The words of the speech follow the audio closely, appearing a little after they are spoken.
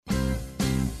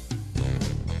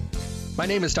My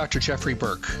name is Dr. Jeffrey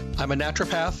Burke. I'm a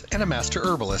naturopath and a master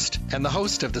herbalist and the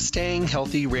host of the Staying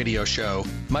Healthy radio show.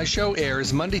 My show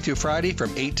airs Monday through Friday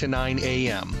from 8 to 9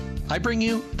 a.m. I bring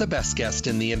you the best guest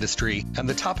in the industry and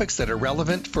the topics that are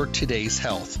relevant for today's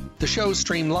health. The shows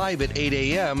stream live at 8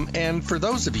 a.m. and for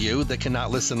those of you that cannot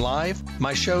listen live,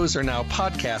 my shows are now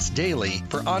podcast daily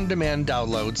for on-demand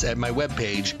downloads at my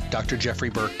webpage,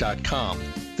 drjeffreyburke.com.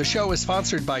 The show is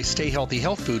sponsored by Stay Healthy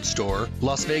Health Food Store,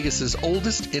 Las Vegas's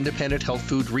oldest independent health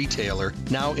food retailer,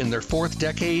 now in their fourth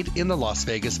decade in the Las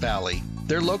Vegas Valley.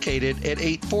 They're located at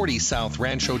 840 South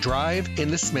Rancho Drive in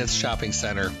the Smith's Shopping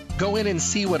Center. Go in and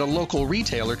see what a local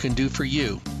retailer can do for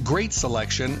you. Great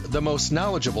selection, the most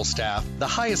knowledgeable staff, the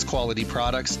highest quality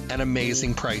products, and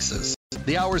amazing prices.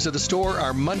 The hours of the store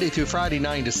are Monday through Friday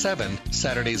 9 to 7,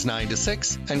 Saturdays 9 to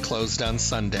 6, and closed on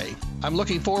Sunday. I'm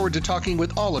looking forward to talking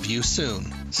with all of you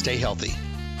soon. Stay healthy.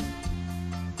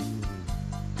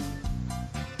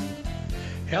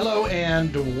 Hello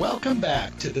and welcome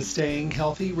back to the Staying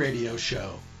Healthy radio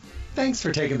show. Thanks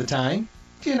for taking the time,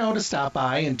 to stop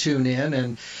by and tune in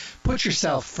and put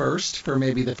yourself first for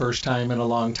maybe the first time in a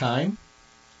long time.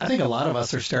 I think a lot of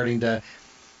us are starting to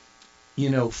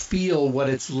feel what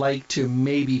it's like to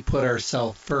maybe put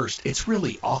ourselves first. It's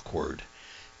really awkward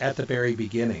at the very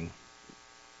beginning.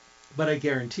 But I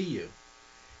guarantee you,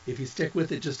 if you stick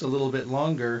with it just a little bit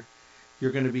longer,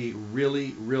 you're going to be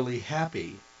really, really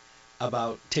happy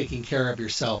about taking care of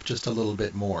yourself just a little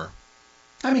bit more.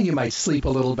 I mean, you might sleep a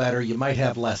little better. You might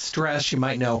have less stress. You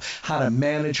might know how to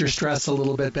manage your stress a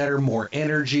little bit better, more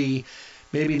energy.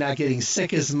 Maybe not getting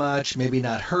sick as much, maybe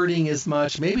not hurting as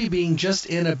much, maybe being just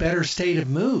in a better state of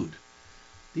mood.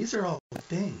 These are all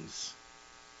things.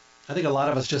 I think a lot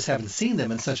of us just haven't seen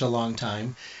them in such a long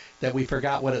time that we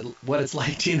forgot what it's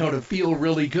like, to feel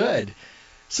really good.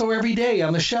 So every day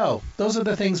on the show, those are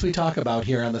the things we talk about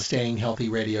here on the Staying Healthy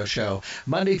radio show.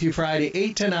 Monday through Friday,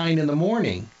 8 to 9 in the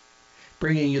morning,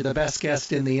 bringing you the best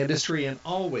guest in the industry and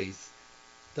always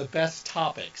the best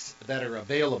topics that are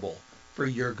available for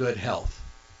your good health.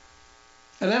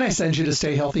 And then I send you to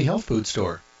Stay Healthy Health Food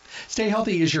Store. Stay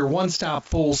Healthy is your one-stop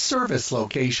full-service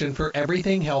location for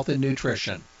everything health and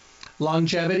nutrition.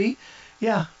 Longevity?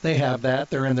 Yeah, they have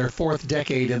that. They're in their fourth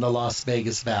decade in the Las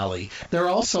Vegas Valley. They're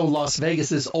also Las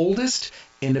Vegas's oldest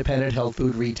independent health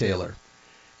food retailer.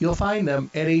 You'll find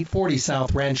them at 840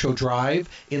 South Rancho Drive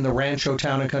in the Rancho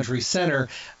Town and Country Center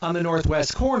on the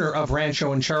northwest corner of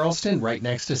Rancho and Charleston, right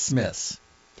next to Smith's.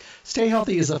 Stay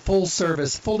Healthy is a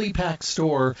full-service, fully packed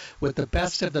store with the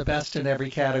best of the best in every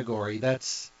category.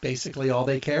 That's basically all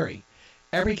they carry.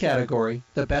 Every category,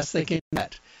 the best they can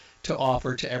get to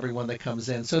offer to everyone that comes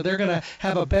in. So they're going to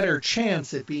have a better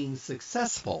chance at being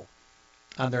successful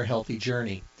on their healthy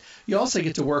journey. You also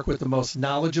get to work with the most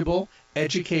knowledgeable,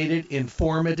 educated,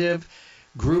 informative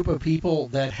group of people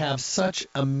that have such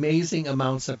amazing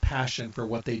amounts of passion for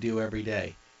what they do every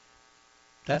day.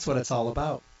 That's what it's all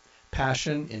about.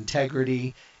 Passion,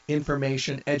 integrity,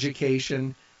 information,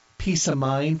 education, peace of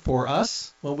mind for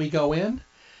us when we go in,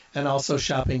 and also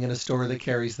shopping in a store that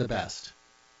carries the best.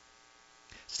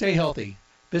 Stay healthy.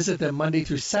 Visit them Monday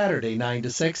through Saturday, 9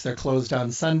 to 6. They're closed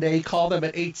on Sunday. Call them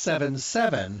at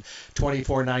 877-2494,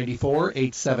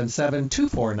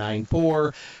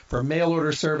 877-2494 for mail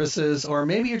order services, or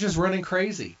maybe you're just running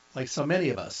crazy, like so many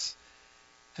of us.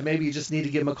 And maybe you just need to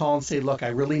give them a call and say, look, I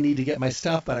really need to get my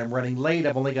stuff, but I'm running late.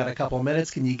 I've only got a couple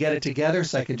minutes. Can you get it together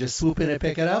so I can just swoop in and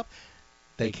pick it up?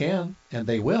 They can, and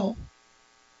they will.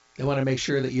 They want to make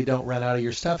sure that you don't run out of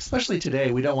your stuff, especially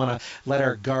today. We don't want to let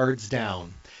our guards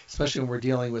down, especially when we're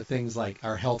dealing with things like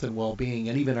our health and well-being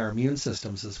and even our immune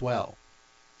systems as well.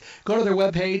 Go to their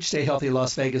webpage,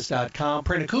 stayhealthylasvegas.com,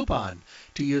 print a coupon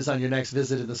to use on your next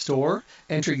visit to the store,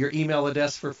 enter your email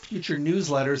address for future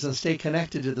newsletters, and stay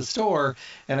connected to the store.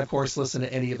 And, of course, listen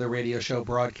to any of the radio show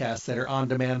broadcasts that are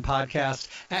on-demand podcasts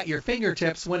at your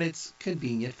fingertips when it's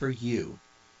convenient for you.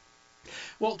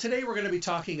 Well, today we're going to be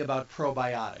talking about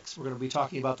probiotics. We're going to be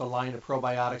talking about the line of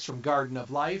probiotics from Garden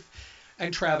of Life.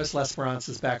 And Travis Lesperance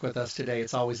is back with us today.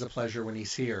 It's always a pleasure when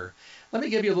he's here. Let me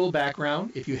give you a little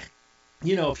background if you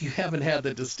haven't had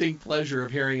the distinct pleasure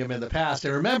of hearing him in the past.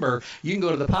 And remember, you can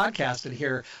go to the podcast and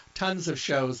hear tons of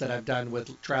shows that I've done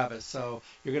with Travis. So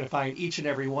you're going to find each and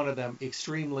every one of them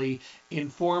extremely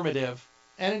informative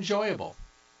and enjoyable.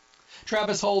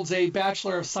 Travis holds a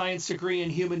Bachelor of Science degree in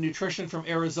Human Nutrition from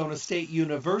Arizona State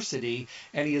University,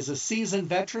 and he is a seasoned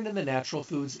veteran in the natural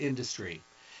foods industry.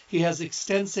 He has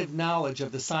extensive knowledge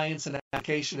of the science and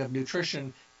application of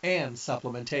nutrition and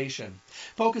supplementation.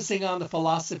 Focusing on the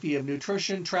philosophy of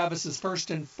nutrition, Travis is first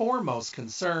and foremost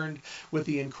concerned with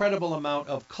the incredible amount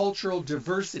of cultural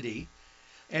diversity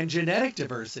and genetic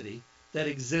diversity that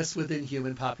exists within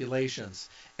human populations,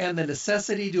 and the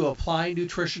necessity to apply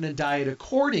nutrition and diet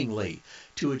accordingly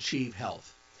to achieve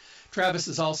health. Travis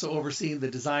has also overseen the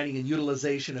designing and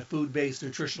utilization of food-based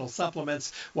nutritional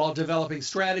supplements while developing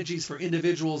strategies for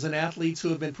individuals and athletes who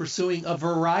have been pursuing a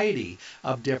variety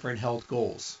of different health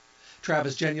goals.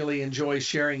 Travis genuinely enjoys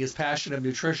sharing his passion of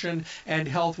nutrition and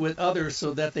health with others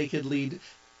so that they could lead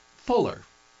fuller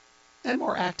and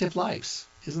more active lives.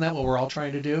 Isn't that what we're all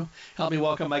trying to do? Help me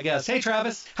welcome my guest. Hey,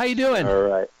 Travis. How you doing? All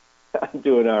right. I'm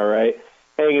doing all right.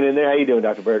 Hanging in there. How you doing,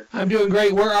 Dr. Burke? I'm doing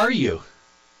great. Where are you?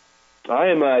 I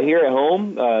am here at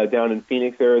home down in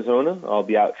Phoenix, Arizona. I'll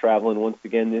be out traveling once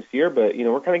again this year, but,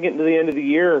 we're kind of getting to the end of the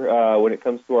year when it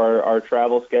comes to our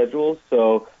travel schedules,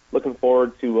 so looking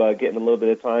forward to getting a little bit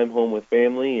of time home with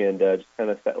family and just kind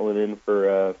of settling in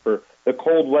for the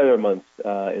cold weather months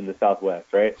in the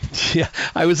Southwest, right? Yeah,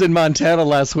 I was in Montana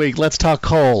last week. Let's talk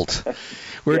cold.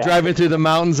 We were driving through the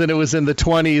mountains, and it was in the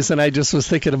 20s, and I just was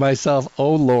thinking to myself,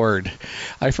 oh, Lord,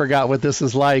 I forgot what this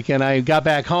is like. And I got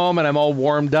back home, and I'm all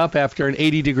warmed up after an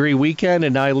 80-degree weekend,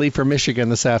 and now I leave for Michigan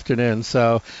this afternoon.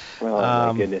 So,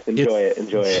 oh, my goodness. Enjoy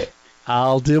it.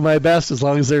 I'll do my best as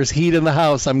long as there's heat in the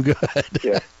house. I'm good.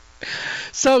 Yeah.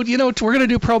 So, we're going to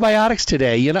do probiotics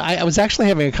today. I was actually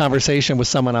having a conversation with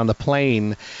someone on the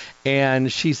plane,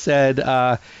 and she said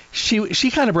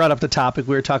she kind of brought up the topic.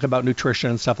 We were talking about nutrition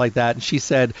and stuff like that, and she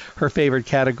said her favorite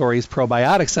category is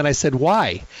probiotics. And I said,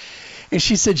 why? And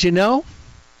she said,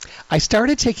 I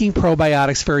started taking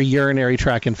probiotics for a urinary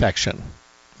tract infection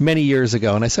many years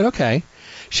ago. And I said, okay.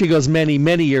 She goes, many,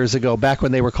 many years ago, back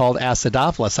when they were called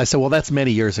acidophilus. I said, well, that's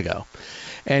many years ago.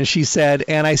 And she said,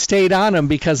 and I stayed on them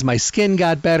because my skin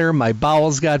got better, my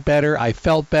bowels got better, I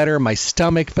felt better, my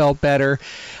stomach felt better.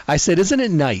 I said, isn't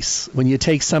it nice when you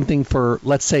take something for,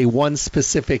 let's say, one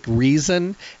specific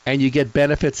reason and you get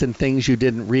benefits and things you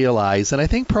didn't realize? And I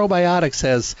think probiotics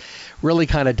has really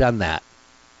kind of done that.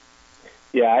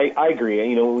 Yeah, I agree.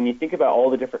 When you think about all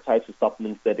the different types of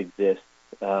supplements that exist,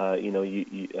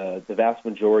 the vast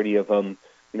majority of them,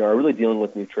 are really dealing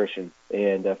with nutrition.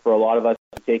 And for a lot of us,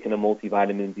 we've taken a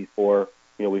multivitamin before.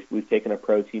 We've taken a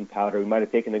protein powder. We might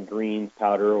have taken a greens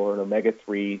powder or an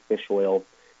omega-3 fish oil.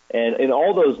 And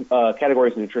all those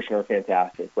categories of nutrition are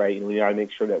fantastic, right? We got to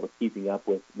make sure that we're keeping up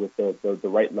with the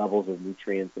right levels of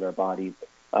nutrients in our body.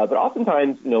 But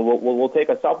oftentimes, we'll take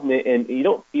a supplement and you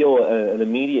don't feel an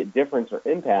immediate difference or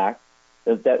impact.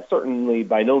 That certainly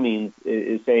by no means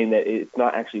is saying that it's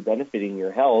not actually benefiting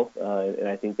your health. And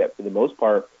I think that for the most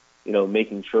part,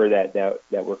 making sure that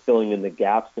we're filling in the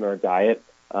gaps in our diet,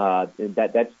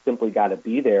 that's simply got to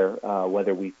be there,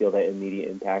 whether we feel that immediate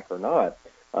impact or not.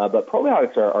 But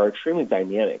probiotics are extremely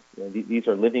dynamic. These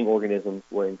are living organisms.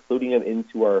 We're including them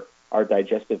into our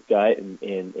digestive gut,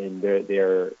 and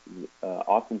they're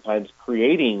oftentimes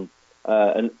creating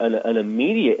an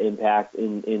immediate impact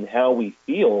in how we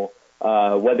feel,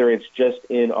 whether it's just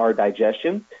in our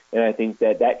digestion. And I think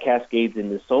that cascades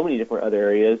into so many different other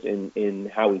areas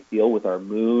in how we feel with our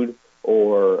mood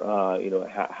or,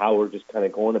 how we're just kind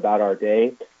of going about our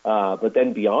day. But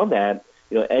then beyond that,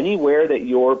 anywhere that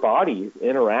your body is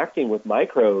interacting with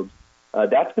microbes,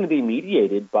 that's going to be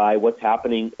mediated by what's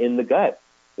happening in the gut.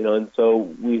 And so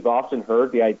we've often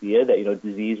heard the idea that,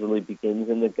 disease really begins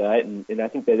in the gut. And I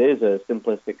think that is a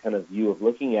simplistic kind of view of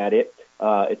looking at it.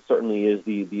 It certainly is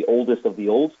the oldest of the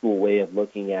old school way of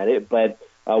looking at it. But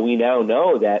we now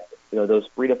know that, those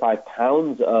 3 to 5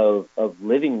 pounds of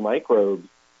living microbes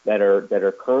that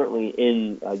are currently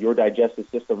in your digestive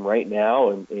system right now,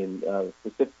 and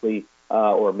specifically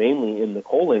or mainly in the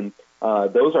colon,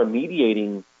 those are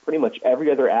mediating pretty much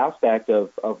every other aspect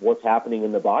of what's happening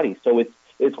in the body. So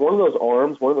it's one of those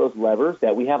arms, one of those levers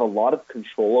that we have a lot of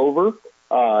control over,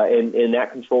 and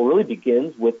that control really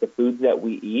begins with the foods that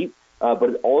we eat, but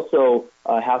it also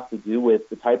has to do with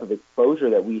the type of exposure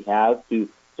that we have to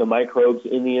microbes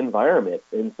in the environment.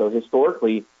 And so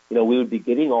historically, we would be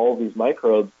getting all of these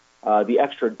microbes, the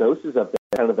extra doses of them,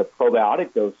 kind of the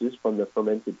probiotic doses from the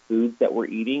fermented foods that we're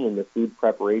eating and the food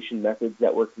preparation methods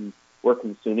that we're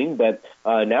consuming. But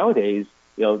nowadays,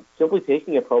 simply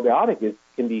taking a probiotic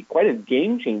can be quite a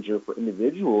game changer for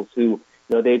individuals who,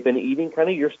 they've been eating kind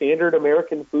of your standard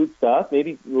American food stuff,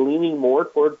 maybe leaning more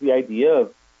towards the idea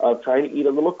of trying to eat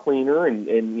a little cleaner and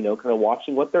kind of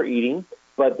watching what they're eating.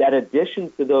 But that addition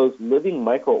to those living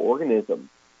microorganisms,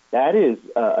 that is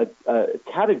a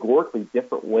categorically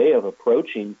different way of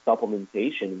approaching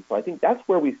supplementation. And so I think that's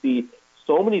where we see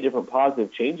so many different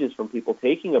positive changes from people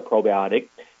taking a probiotic,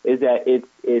 is that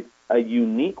it's a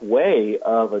unique way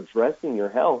of addressing your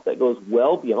health that goes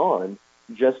well beyond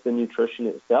just the nutrition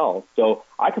itself. So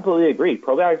I completely agree.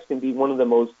 Probiotics can be one of the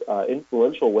most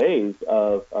influential ways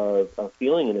of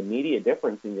feeling an immediate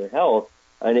difference in your health.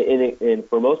 And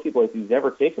for most people, if you've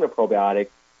never taken a probiotic,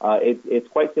 it's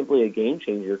quite simply a game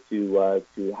changer to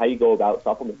how you go about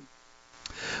supplementing.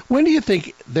 When do you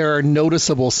think there are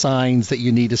noticeable signs that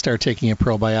you need to start taking a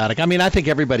probiotic? I mean, I think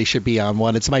everybody should be on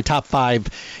one. It's my top 5,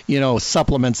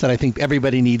 supplements that I think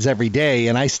everybody needs every day,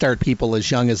 and I start people as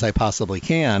young as I possibly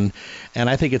can. And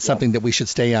I think it's something that we should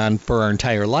stay on for our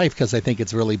entire life because I think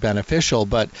it's really beneficial.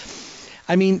 But,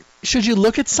 I mean, should you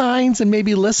look at signs and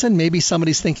maybe listen? Maybe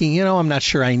somebody's thinking, I'm not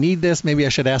sure I need this. Maybe I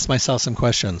should ask myself some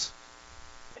questions.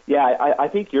 Yeah, I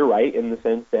think you're right in the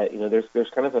sense that there's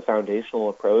kind of a foundational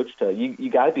approach to you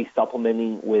got to be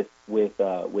supplementing with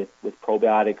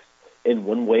probiotics in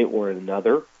one way or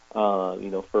another.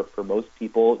 For most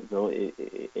people,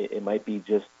 it might be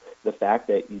just the fact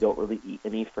that you don't really eat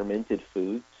any fermented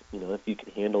foods. If you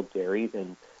can handle dairy,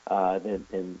 then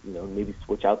maybe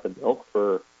switch out the milk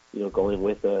for going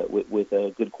with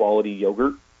a good quality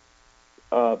yogurt.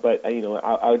 But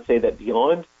I would say that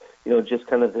beyond just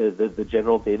kind of the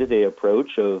general day-to-day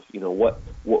approach of,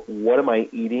 what am I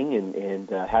eating and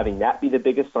having that be the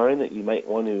biggest sign that you might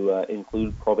want to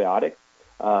include probiotics.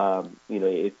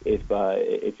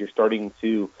 If you're starting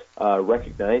to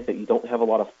recognize that you don't have a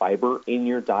lot of fiber in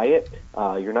your diet,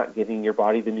 you're not giving your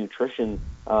body the nutrition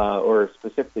or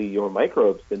specifically your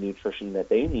microbes the nutrition that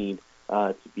they need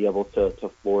to be able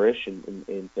to flourish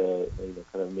and to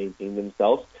kind of maintain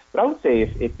themselves. But I would say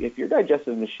if your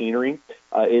digestive machinery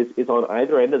is on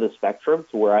either end of the spectrum,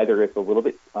 to where either it's a little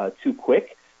bit too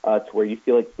quick, to where you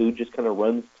feel like food just kind of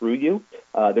runs through you,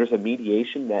 there's a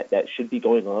mediation that should be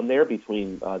going on there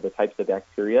between the types of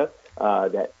bacteria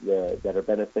that are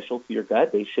beneficial to your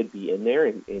gut. They should be in there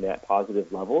and at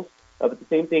positive levels. But the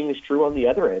same thing is true on the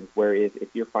other end, where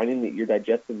if you're finding that your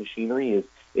digestive machinery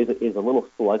is a little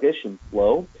sluggish and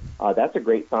slow, that's a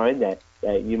great sign that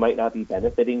you might not be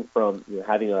benefiting from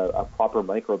having a proper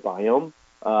microbiome.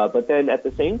 But then at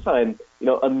the same time,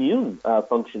 immune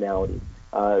functionality.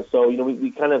 So we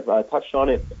kind of touched on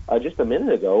it just a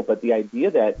minute ago, but the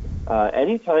idea that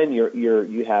anytime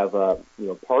you have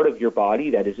part of your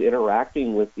body that is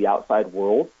interacting with the outside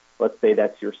world, let's say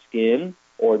that's your skin,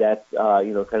 or that's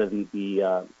kind of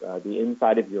the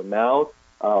inside of your mouth,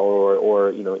 or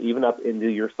even up into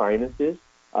your sinuses.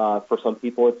 For some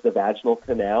people, it's the vaginal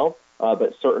canal,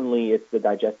 but certainly it's the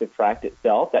digestive tract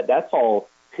itself. That's all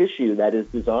tissue that is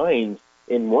designed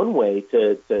in one way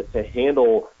to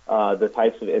handle the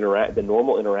types of the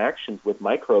normal interactions with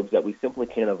microbes that we simply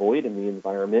can't avoid in the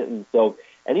environment. And so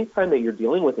anytime that you're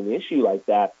dealing with an issue like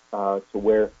that, to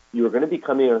where you're going to be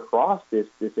coming across this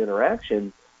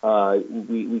interaction,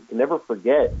 we can never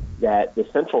forget that the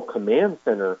central command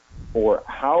center for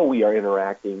how we are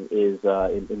interacting is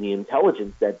in the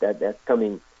intelligence that's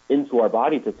coming into our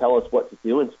body to tell us what to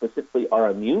do, and specifically our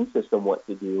immune system what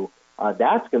to do.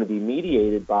 That's going to be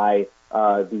mediated by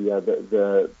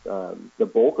the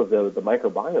bulk of the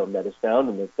microbiome that is found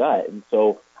in the gut. And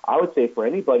so I would say for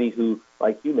anybody who,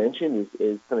 like you mentioned,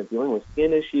 is kind of dealing with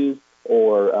skin issues,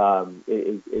 or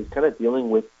is kind of dealing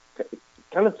with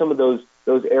kind of some of those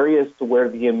areas to where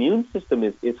the immune system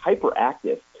is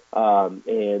hyperactive,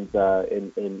 and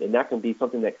that can be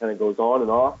something that kind of goes on and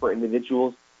off for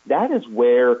individuals. That is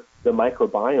where the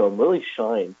microbiome really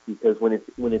shines, because when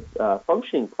it's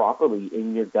functioning properly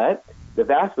in your gut, the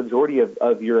vast majority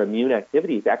of your immune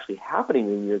activity is actually happening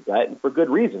in your gut, and for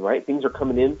good reason, right? Things are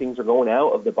coming in, things are going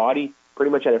out of the body pretty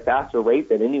much at a faster rate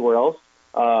than anywhere else.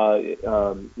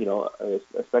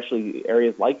 Especially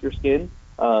areas like your skin.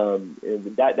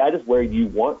 That is where you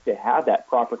want to have that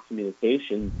proper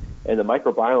communication, and the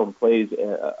microbiome plays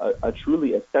a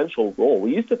truly essential role.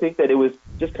 We used to think that it was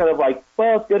just kind of like,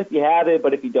 well, it's good if you have it,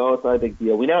 but if you don't, it's not a big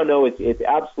deal. We now know it's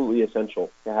absolutely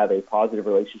essential to have a positive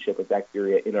relationship with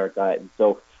bacteria in our gut. And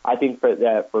so I think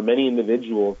for many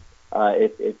individuals,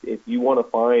 if you want to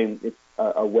find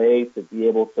a way to be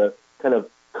able to kind of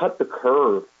cut the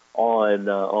curve on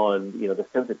the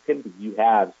sensitivity you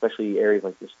have, especially areas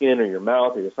like your skin or your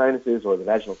mouth or your sinuses or the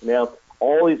vaginal canal,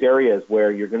 all these areas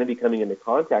where you're going to be coming into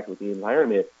contact with the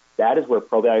environment, that is where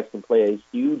probiotics can play a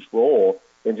huge role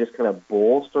in just kind of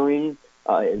bolstering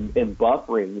and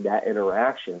buffering that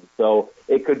interaction. So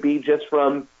it could be just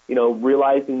from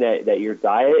realizing that your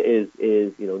diet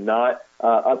is not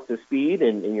up to speed,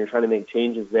 and you're trying to make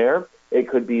changes there. It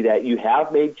could be that you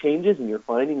have made changes and you're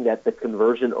finding that the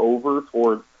conversion over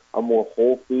towards a more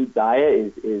whole food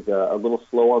diet is a little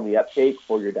slow on the uptake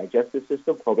for your digestive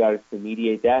system. Probiotics can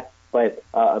mediate that, but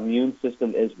immune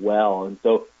system as well. And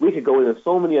so we could go into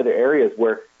so many other areas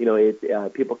where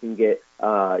people can get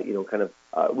kind of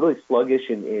really sluggish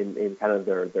in kind of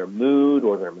their mood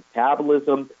or their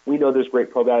metabolism. We know there's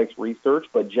great probiotics research,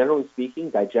 but generally speaking,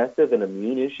 digestive and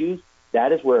immune issues,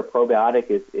 that is where a probiotic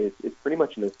is pretty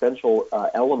much an essential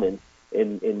element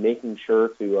in making sure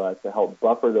to help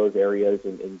buffer those areas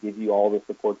and give you all the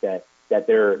support that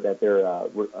they're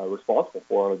responsible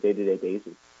for on a day-to-day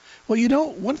basis.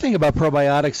 Well, one thing about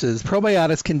probiotics is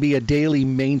probiotics can be a daily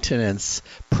maintenance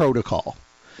protocol.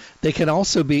 They can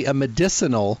also be a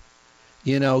medicinal,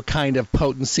 kind of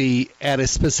potency at a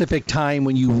specific time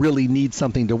when you really need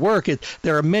something to work.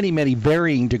 There are many, many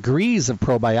varying degrees of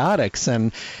probiotics,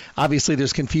 and obviously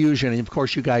there's confusion, and of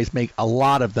course you guys make a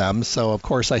lot of them, so of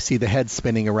course I see the head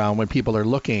spinning around when people are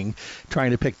looking,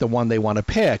 trying to pick the one they want to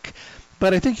pick.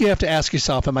 But I think you have to ask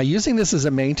yourself, am I using this as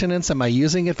a maintenance? Am I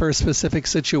using it for a specific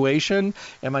situation?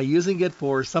 Am I using it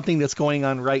for something that's going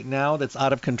on right now that's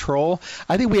out of control?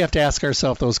 I think we have to ask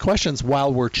ourselves those questions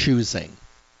while we're choosing.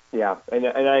 Yeah, and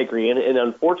I agree. And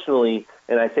unfortunately,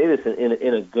 and I say this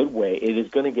in a good way, it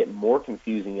is going to get more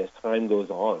confusing as time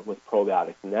goes on with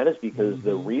probiotics. And that is because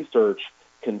the research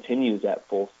continues at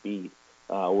full speed.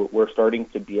 We're starting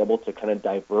to be able to kind of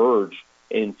diverge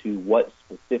into what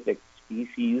specific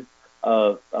species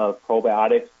of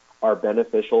probiotics are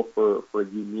beneficial for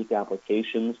unique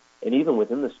applications. And even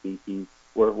within the species,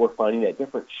 we're finding that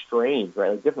different strains,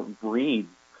 right, like different breeds,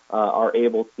 are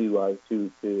able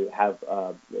to have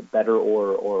better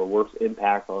or worse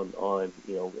impact on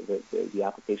the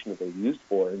application that they're used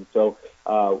for. And so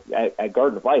at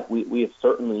Garden of Life, we have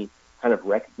certainly kind of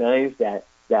recognized that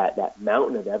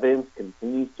mountain of evidence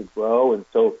continues to grow, and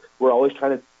so we're always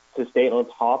trying to stay on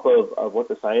top of what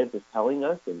the science is telling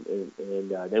us, and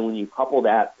then when you couple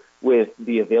that with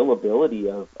the availability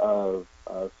of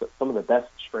some of the best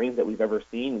strains that we've ever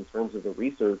seen in terms of the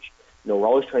research, we're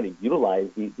always trying to utilize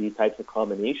these types of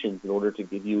combinations in order to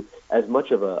give you as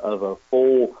much of a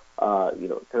full,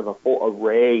 kind of a full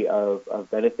array of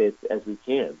benefits as we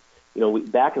can.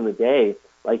 Back in the day,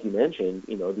 like you mentioned,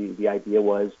 the idea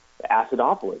was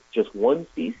Acidophilus, just one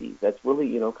species. That's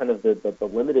really, kind of the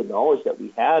limited knowledge that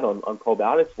we had on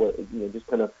probiotics. Just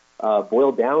kind of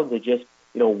boiled down to just,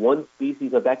 one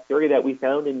species of bacteria that we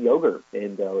found in yogurt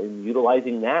and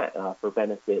utilizing that for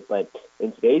benefit. But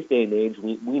in today's day and age,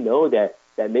 we know that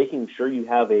making sure you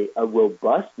have a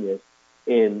robustness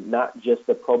in not just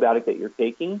the probiotic that you're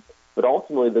taking, but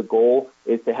ultimately the goal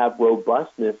is to have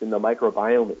robustness in the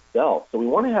microbiome itself. So we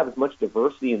want to have as much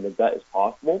diversity in the gut as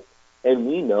possible. And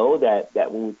we know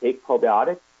that when we take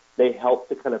probiotics, they help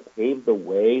to kind of pave the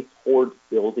way towards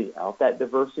building out that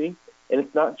diversity. And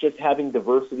it's not just having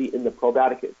diversity in the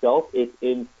probiotic itself, it's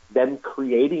in them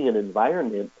creating an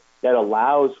environment that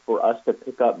allows for us to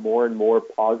pick up more and more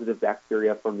positive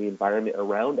bacteria from the environment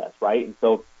around us, right? And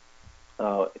so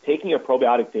taking a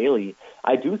probiotic daily,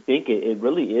 I do think it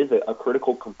really is a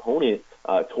critical component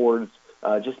towards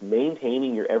just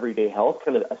maintaining your everyday health,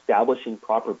 kind of establishing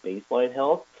proper baseline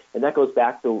health. And that goes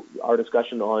back to our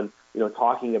discussion on,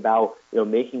 talking about,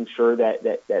 making sure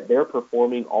that they're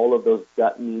performing all of those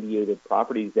gut-mediated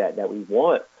properties that we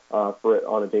want for it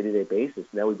on a day-to-day basis.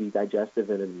 And that would be digestive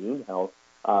and immune health.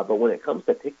 But when it comes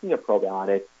to picking a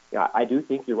probiotic, I do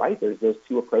think you're right. There's those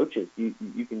two approaches.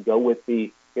 You can go with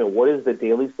the, what is the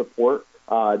daily support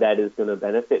that is going to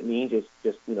benefit me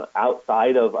just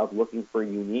outside of looking for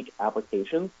unique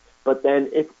applications. But then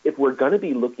if we're going to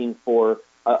be looking for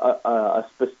a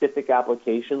specific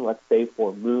application, let's say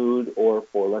for mood or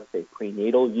for, let's say,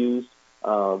 prenatal use,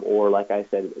 or like I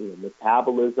said,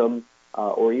 metabolism,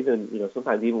 or even,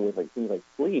 sometimes even with things like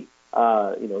sleep,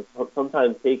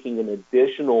 sometimes taking an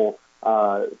additional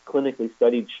clinically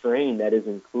studied strain that is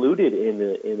included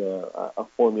in a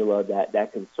formula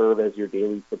that can serve as your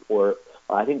daily support.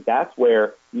 I think that's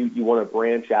where you want to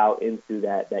branch out into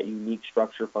that unique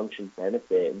structure function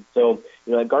benefit. And so,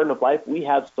 at Garden of Life, we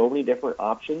have so many different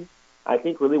options. I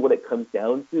think really what it comes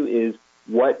down to is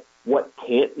what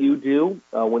can't you do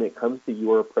when it comes to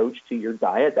your approach to your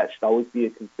diet. That should always be a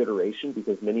consideration,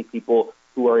 because many people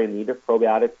who are in need of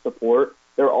probiotic support,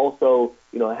 they're also,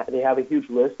 they have a huge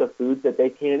list of foods that they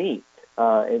can't eat.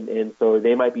 And so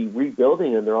they might be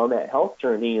rebuilding and they're on that health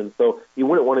journey. And so you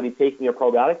wouldn't want to be taking a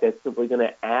probiotic that's simply going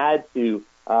to add to,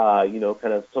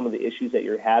 kind of some of the issues that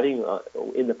you're having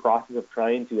in the process of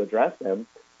trying to address them.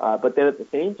 But then at the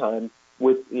same time,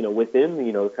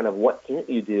 within, kind of what can't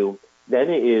you do,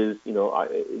 then it is,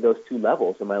 those two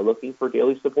levels. Am I looking for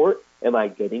daily support? Am I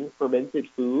getting fermented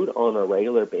food on a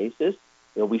regular basis?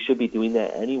 We should be doing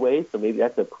that anyway, so maybe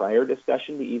that's a prior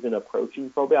discussion to even approaching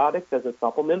probiotics as a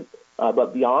supplement.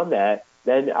 But beyond that,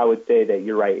 then I would say that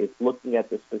you're right. It's looking at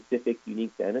the specific,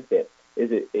 unique benefit.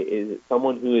 Is it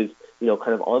someone who is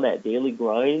kind of on that daily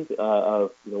grind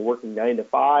of, working 9 to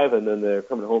 5, and then they're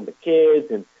coming home to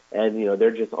kids, and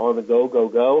they're just on the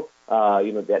go.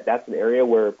 That's an area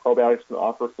where probiotics can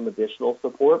offer some additional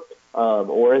support.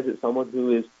 Or is it someone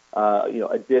who is,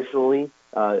 additionally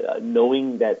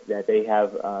knowing that they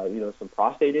have, some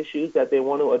prostate issues that they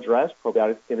want to address?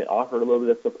 Probiotics can offer a little bit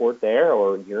of support there,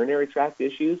 or urinary tract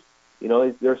issues.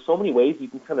 There's so many ways you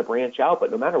can kind of branch out,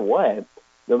 but no matter what,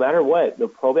 the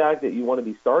probiotic that you want to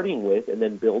be starting with and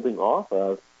then building off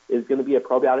of is going to be a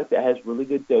probiotic that has really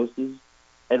good doses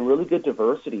and really good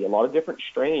diversity, a lot of different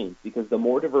strains, because the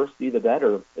more diversity, the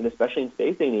better. And especially in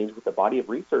today's day and age with the body of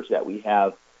research that we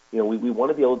have, we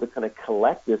want to be able to kind of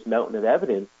collect this mountain of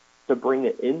evidence to bring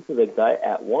it into the gut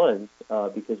at once,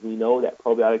 because we know that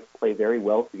probiotics play very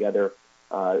well together.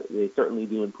 They certainly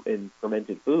do in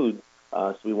fermented foods.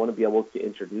 So we want to be able to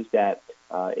introduce that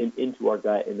into our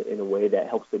gut in a way that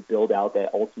helps to build out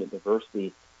that ultimate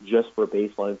diversity just for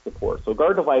baseline support. So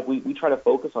Garden of Life, we try to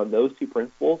focus on those two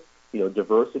principles,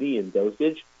 diversity and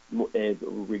dosage, and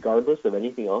regardless of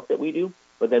anything else that we do.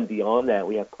 But then beyond that,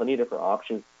 we have plenty of different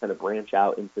options to kind of branch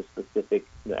out into specific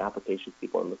applications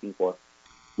people are looking for.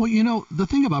 Well, the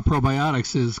thing about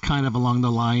probiotics is kind of along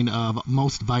the line of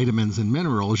most vitamins and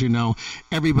minerals.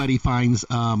 Everybody finds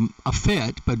a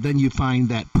fit, but then you find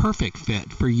that perfect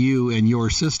fit for you and your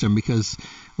system, because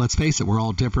let's face it, we're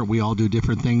all different. We all do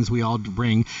different things. We all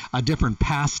bring a different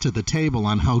pass to the table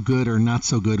on how good or not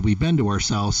so good we've been to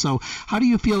ourselves. So how do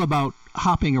you feel about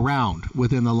hopping around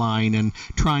within the line and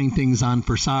trying things on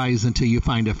for size until you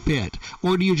find a fit?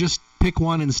 Or do you just pick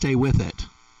one and stay with it?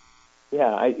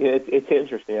 Yeah, it's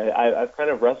interesting. I've kind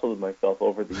of wrestled with myself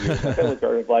over the years. I've been with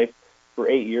Garden of Life for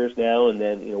 8 years now, and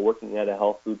then working at a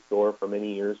health food store for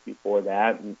many years before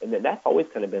that, and then that's always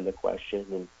kind of been the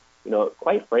question. And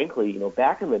quite frankly,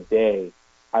 back in the day,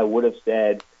 I would have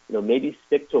said, maybe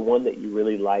stick to one that you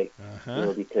really like,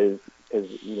 because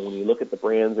when you look at the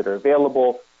brands that are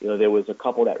available, there was a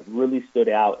couple that really stood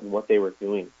out in what they were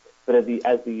doing. But as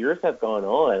the years have gone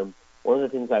on, one of the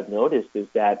things I've noticed is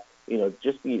that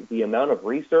just the amount of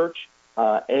research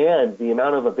and the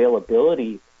amount of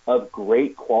availability of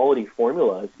great quality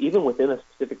formulas, even within a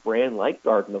specific brand like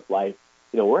Garden of Life,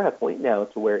 we're at a point now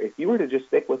to where if you were to just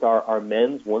stick with our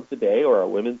men's once a day or our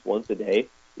women's once a day,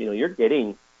 you're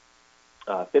getting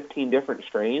 15 different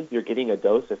strains. You're getting a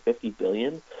dose of 50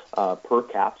 billion per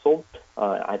capsule.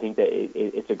 I think that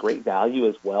it's a great value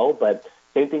as well, but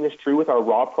same thing is true with our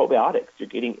raw probiotics. You're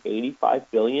getting 85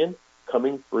 billion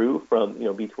coming through from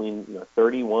between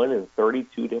 31 and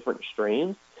 32 different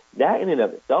strains. That in and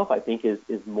of itself, I think, is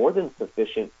more than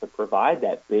sufficient to provide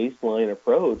that baseline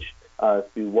approach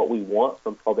to what we want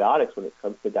from probiotics when it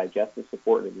comes to digestive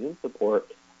support and immune support.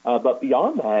 But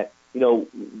beyond that,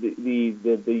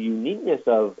 the uniqueness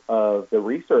of the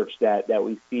research that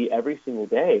we see every single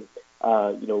day,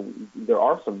 there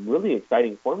are some really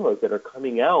exciting formulas that are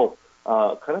coming out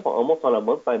kind of almost on a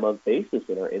month-by-month basis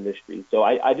in our industry. So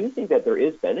I do think that there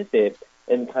is benefit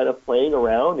in kind of playing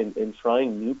around and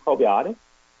trying new probiotics.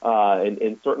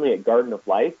 And certainly at Garden of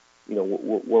Life,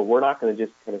 we're not going to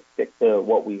just kind of stick to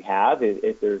what we have.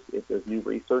 If there's new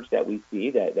research that we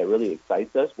see that really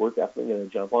excites us, we're definitely going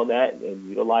to jump on that and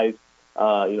utilize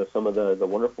some of the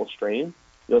wonderful strains.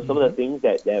 Some of the things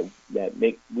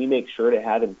that we make sure to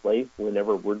have in place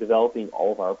whenever we're developing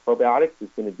all of our probiotics is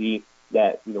going to be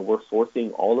that we're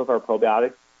sourcing all of our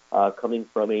probiotics coming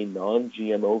from a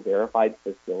non-GMO verified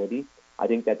facility. I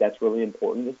think that that's really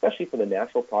important, especially for the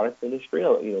natural products industry.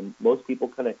 Most people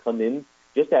kind of come in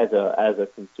just as a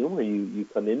consumer. You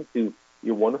come into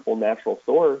your wonderful natural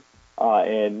stores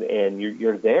and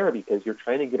you're there because you're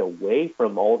trying to get away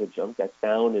from all the junk that's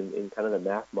found in kind of the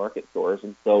mass market stores.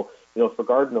 And so, for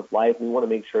Garden of Life, we want to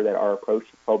make sure that our approach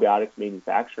to probiotics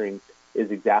manufacturing is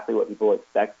exactly what people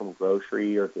expect from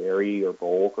grocery or dairy or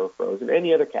bulk or frozen,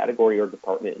 any other category or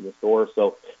department in the store.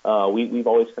 So we've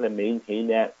always kind of maintained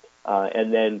that.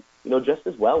 And then, just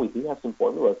as well, we do have some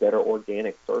formulas that are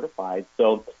organic certified.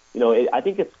 So, I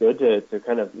think it's good to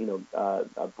kind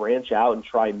of, branch out and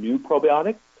try new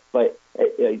probiotics. But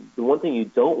the one thing you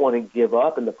don't want to give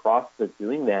up in the process of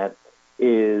doing that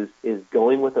is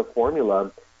going with a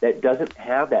formula that doesn't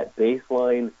have that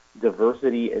baseline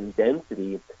diversity and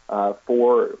density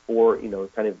for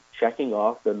kind of checking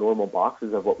off the normal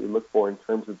boxes of what we look for in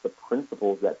terms of the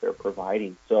principles that they're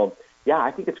providing. So, yeah,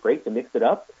 I think it's great to mix it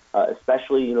up,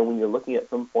 especially, when you're looking at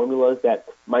some formulas that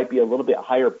might be a little bit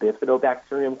higher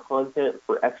bifidobacterium content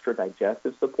for extra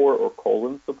digestive support or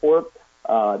colon support.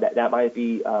 That might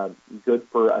be good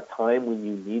for a time when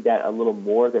you need that a little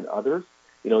more than others.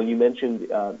 You mentioned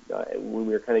when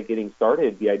we were kind of getting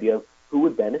started, the idea of who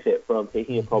would benefit from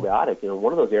taking a probiotic.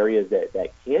 One of those areas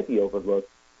that can't be overlooked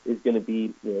is going to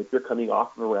be, if you're coming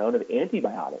off of a round of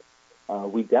antibiotics.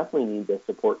 We definitely need the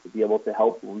support to be able to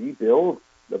help rebuild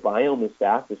the biome as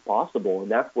fast as possible.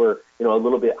 And that's where, a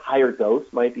little bit higher dose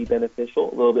might be beneficial,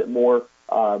 a little bit more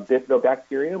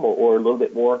bifidobacterium or a little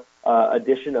bit more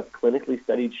addition of clinically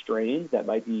studied strains that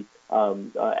might be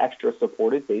extra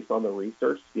supported based on the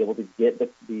research to be able to get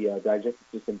the digestive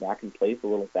system back in place a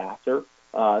little faster.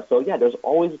 There's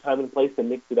always a time and place to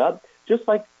mix it up, just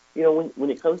like, when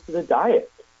it comes to the diet.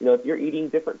 If you're eating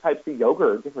different types of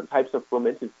yogurt, different types of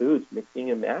fermented foods, mixing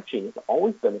and matching, it's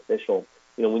always beneficial.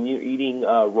 When you're eating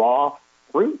raw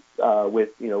fruits with,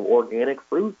 organic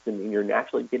fruits, and you're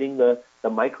naturally getting the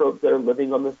microbes that are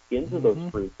living on the skins of those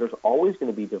fruits, there's always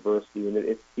going to be diversity, and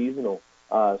it's seasonal.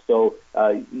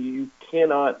 You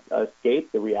cannot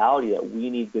escape the reality that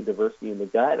we need good diversity in the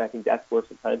gut, and I think that's where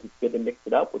sometimes it's good to mix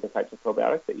it up with the types of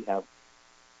probiotics that you have.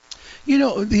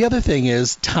 The other thing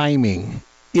is timing.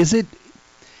 Is it,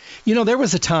 there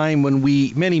was a time when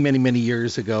many, many, many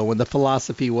years ago, when the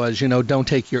philosophy was, don't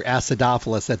take your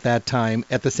acidophilus at that time,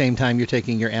 at the same time you're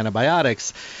taking your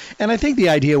antibiotics. And I think the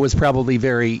idea was probably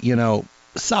very,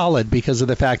 solid because of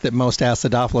the fact that most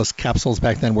acidophilus capsules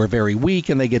back then were very weak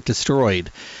and they get destroyed.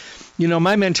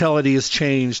 My mentality has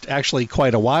changed actually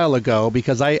quite a while ago,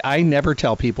 because I never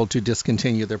tell people to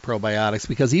discontinue their probiotics,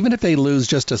 because even if they lose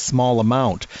just a small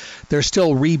amount, they're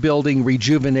still rebuilding,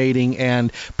 rejuvenating,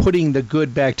 and putting the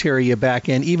good bacteria back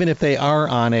in, even if they are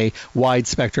on a wide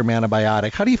spectrum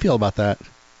antibiotic. How do you feel about that?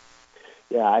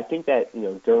 Yeah, I think that,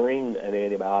 during an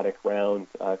antibiotic round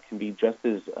can be just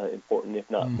as important, if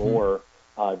not more,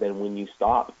 than when you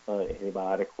stop an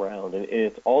antibiotic round. And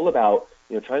it's all about,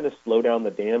 trying to slow down the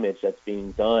damage that's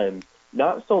being done,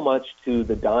 not so much to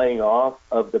the dying off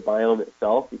of the biome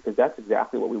itself, because that's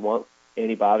exactly what we want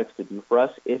antibiotics to do for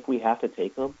us if we have to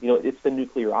take them. It's the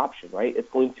nuclear option, right? It's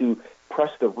going to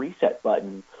press the reset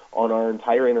button on our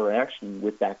entire interaction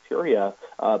with bacteria,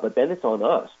 but then it's on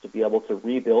us to be able to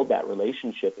rebuild that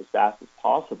relationship as fast as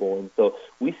possible. And so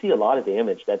we see a lot of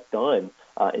damage that's done,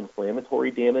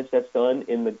 inflammatory damage that's done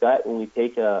in the gut when we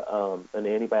take an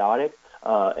antibiotic.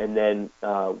 And then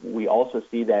we also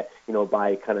see that,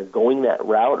 by kind of going that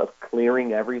route of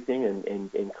clearing everything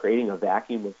and creating a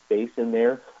vacuum of space in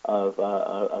there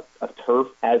of turf,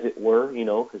 as it were,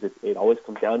 because it always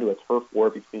comes down to a turf war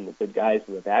between the good guys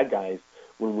and the bad guys.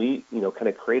 When we, kind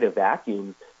of create a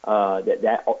vacuum,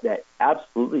 that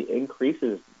absolutely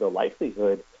increases the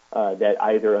likelihood that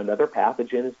either another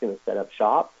pathogen is going to set up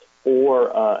shop, or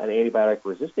an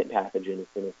antibiotic-resistant pathogen is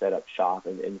going to set up shop.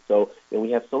 And so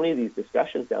we have so many of these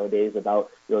discussions nowadays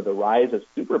about the rise of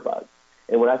superbugs.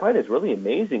 And what I find is really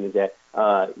amazing is that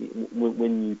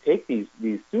when you take these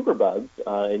superbugs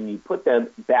and you put them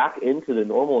back into the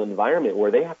normal environment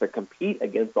where they have to compete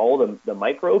against all the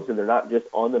microbes, and they're not just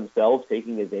on themselves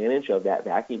taking advantage of that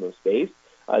vacuum of space,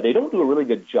 they don't do a really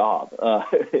good job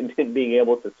in being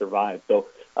able to survive. So,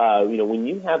 when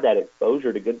you have that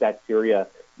exposure to good bacteria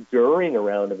during a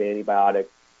round of antibiotics,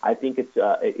 I think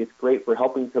it's great for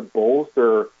helping to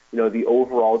bolster, the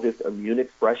overall just immune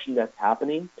expression that's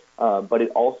happening, but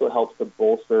it also helps to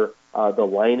bolster the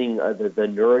lining, the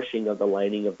nourishing of the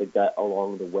lining of the gut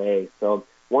along the way. So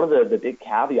one of the big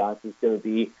caveats is going to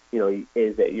be,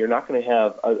 is that you're not going to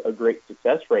have a great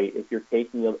success rate if you're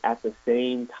taking them at the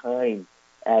same time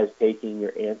as taking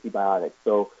your antibiotics.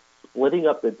 So splitting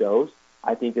up the dose,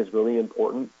 I think, is really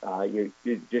important.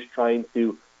 You're just trying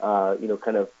to,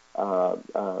 kind of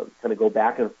go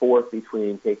back and forth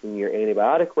between taking your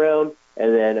antibiotic round,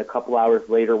 and then a couple hours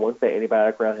later, once the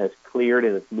antibiotic round has cleared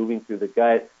and it's moving through the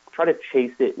gut, try to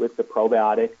chase it with the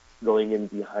probiotic going in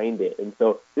behind it. And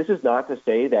so this is not to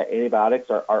say that antibiotics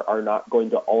are not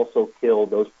going to also kill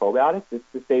those probiotics. It's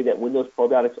to say that when those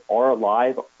probiotics are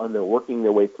alive and they're working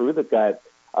their way through the gut,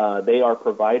 they are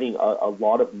providing a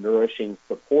lot of nourishing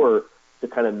support to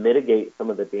kind of mitigate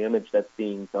some of the damage that's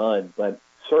being done. But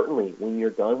certainly, when you're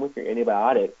done with your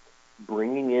antibiotic,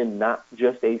 bringing in not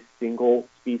just a single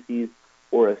species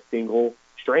or a single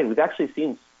strain. We've actually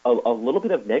seen a little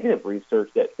bit of negative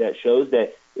research that shows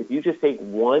that if you just take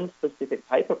one specific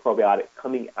type of probiotic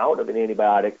coming out of an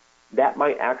antibiotic, that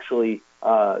might actually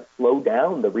slow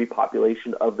down the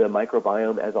repopulation of the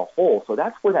microbiome as a whole. So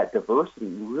that's where that diversity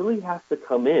really has to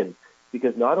come in,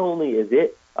 because not only is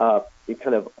it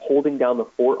kind of holding down the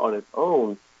fort on its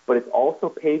own, but it's also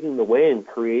paving the way and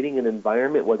creating an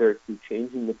environment, whether it's through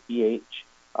changing the pH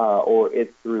or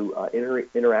it's through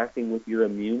interacting with your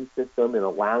immune system and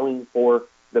allowing for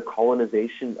the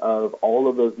colonization of all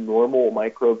of those normal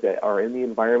microbes that are in the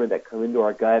environment that come into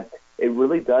our gut. It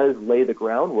really does lay the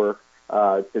groundwork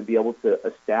to be able to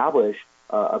establish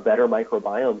a better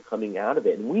microbiome coming out of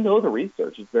it. And we know the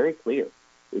research is very clear.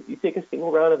 If you take a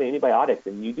single round of antibiotics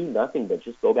and you do nothing but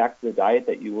just go back to the diet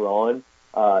that you were on,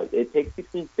 it takes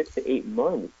between 6 to 8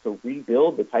 months to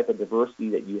rebuild the type of diversity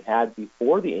that you had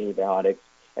before the antibiotics.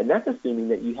 And that's assuming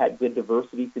that you had good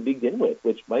diversity to begin with,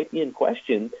 which might be in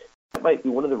question. That might be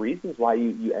one of the reasons why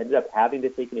you ended up having to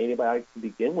take an antibiotic to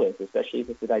begin with, especially if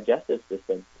it's a digestive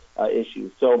system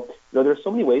issue. So, there's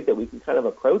so many ways that we can kind of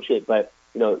approach it, but,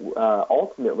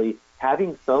 ultimately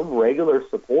having some regular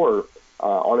support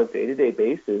on a day-to-day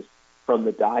basis from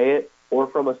the diet or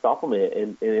from a supplement,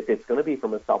 and if it's going to be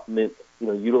from a supplement,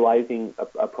 utilizing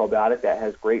a probiotic that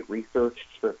has great research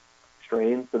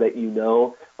strains so that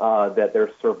that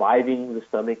they're surviving the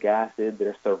stomach acid,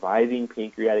 they're surviving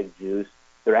pancreatic juice,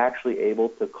 they're actually able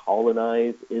to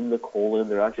colonize in the colon,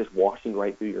 they're not just washing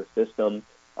right through your system.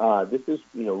 This is,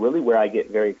 really where I get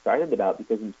very excited about,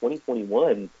 because in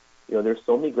 2021, there's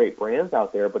so many great brands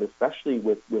out there, but especially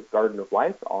with Garden of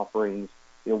Life's offerings,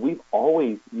 we've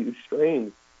always used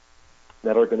strains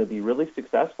that are going to be really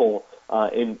successful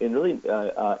in really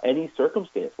any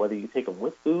circumstance, whether you take them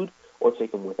with food or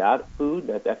take them without food.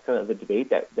 That's kind of the debate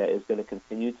that is going to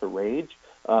continue to rage.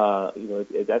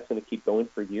 That's going to keep going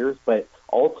for years. But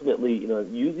ultimately,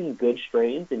 using good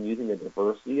strains and using a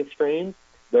diversity of strains,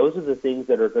 those are the things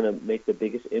that are going to make the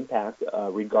biggest impact,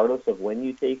 regardless of when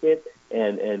you take it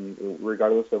and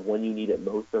regardless of when you need it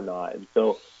most or not. And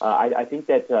so I think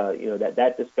that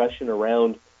that discussion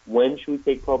around when should we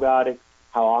take probiotics,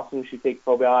 how often should we take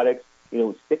probiotics,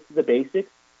 stick to the basics,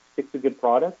 stick to good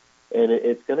products, and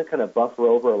it's going to kind of buffer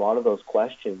over a lot of those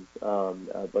questions,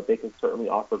 but they can certainly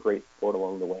offer great support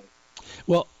along the way.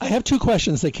 Well, I have two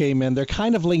questions that came in. They're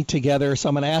kind of linked together, so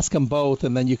I'm going to ask them both,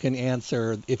 and then you can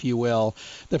answer, if you will.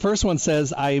 The first one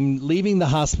says, I'm leaving the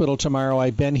hospital tomorrow.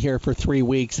 I've been here for 3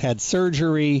 weeks, had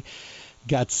surgery,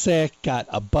 got sick, got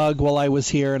a bug while I was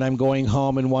here, and I'm going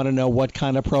home and want to know what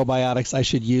kind of probiotics I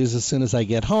should use as soon as I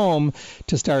get home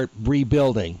to start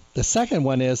rebuilding. The second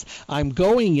one is, I'm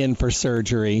going in for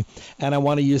surgery, and I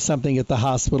want to use something at the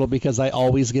hospital because I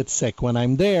always get sick when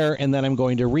I'm there, and then I'm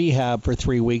going to rehab for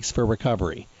 3 weeks for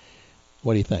recovery.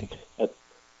 What do you think?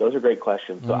 Those are great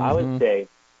questions. So I would say,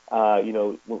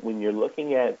 when you're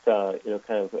looking at,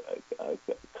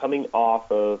 coming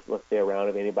off of, let's say, a round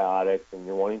of antibiotics and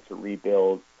you're wanting to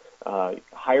rebuild,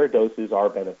 higher doses are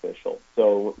beneficial.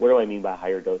 So what do I mean by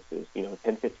higher doses?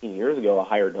 10, 15 years ago, a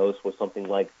higher dose was something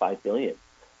like 5 billion,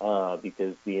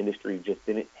 because the industry just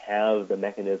didn't have the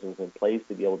mechanisms in place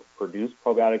to be able to produce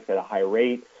probiotics at a high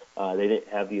rate. They didn't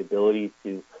have the ability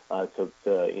to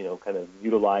kind of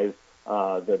utilize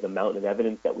the mountain of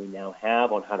evidence that we now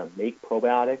have on how to make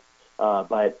probiotics.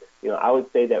 But I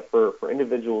would say that for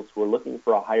individuals who are looking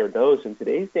for a higher dose in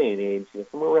today's day and age,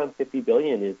 somewhere around 50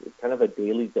 billion is kind of a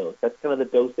daily dose. That's kind of the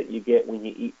dose that you get when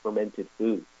you eat fermented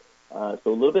foods. So a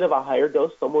little bit of a higher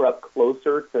dose, somewhere up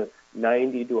closer to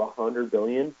 90 to 100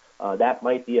 billion. That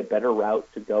might be a better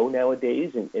route to go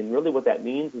nowadays. And really what that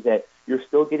means is that you're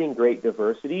still getting great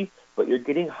diversity, but you're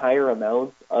getting higher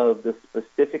amounts of the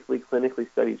specifically clinically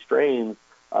studied strains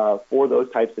for those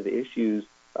types of issues,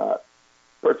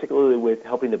 particularly with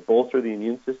helping to bolster the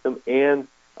immune system and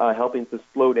helping to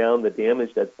slow down the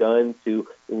damage that's done to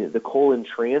the colon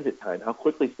transit time, how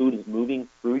quickly food is moving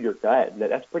through your gut. And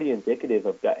that's pretty indicative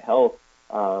of gut health,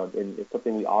 and it's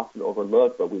something we often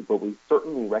overlook, but we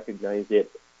certainly recognize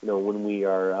it, when we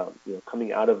are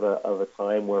coming out of a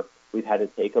time where we've had to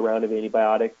take a round of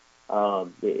antibiotics.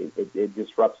 It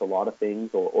disrupts a lot of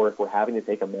things, or if we're having to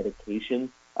take a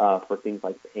medication for things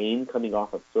like pain coming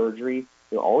off of surgery,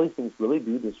 all these things really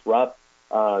do disrupt,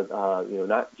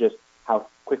 not just how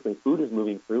quickly food is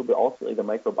moving through, but ultimately the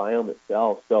microbiome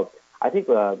itself. So I think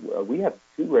we have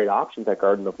two great options at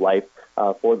Garden of Life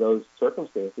for those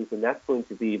circumstances, and that's going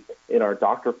to be in our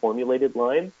doctor-formulated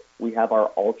line. We have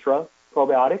our Ultra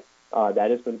probiotic.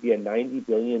 That is going to be a 90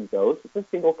 billion dose. It's a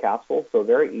single capsule, so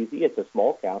very easy. It's a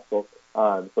small capsule,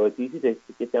 so it's easy to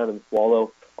get down and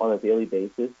swallow on a daily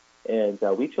basis. And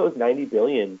we chose 90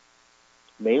 billion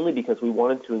mainly because we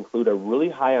wanted to include a really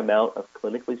high amount of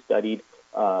clinically studied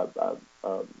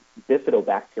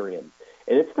bifidobacterium.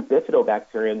 And it's the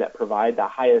bifidobacterium that provide the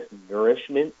highest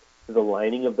nourishment to the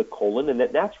lining of the colon, and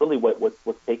that's really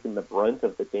what's taking the brunt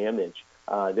of the damage.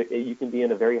 You can be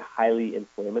in a very highly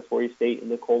inflammatory state in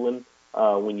the colon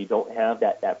when you don't have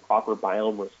that proper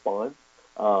biome response.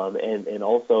 And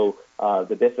also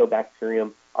the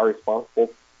bifidobacterium are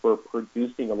responsible for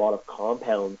producing a lot of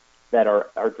compounds that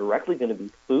are directly going to be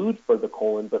food for the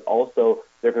colon, but also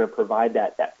they're going to provide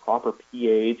that proper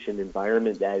pH and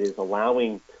environment that is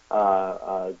allowing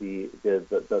the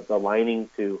lining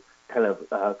to kind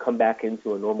of come back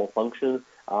into a normal function,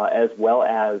 as well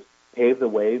as pave the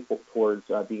way towards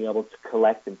being able to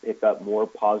collect and pick up more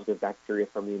positive bacteria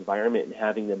from the environment and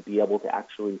having them be able to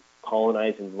actually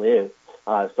colonize and live.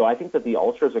 So I think that the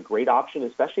Ultra is a great option,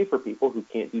 especially for people who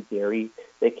can't do dairy,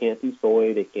 they can't do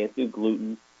soy, they can't do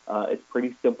gluten. It's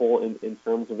pretty simple in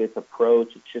terms of its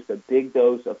approach. It's just a big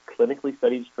dose of clinically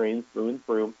studied strains through and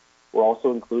through. We're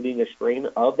also including a strain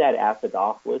of that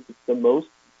Acidophilus. It's the most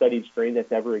studied strain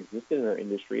that's ever existed in our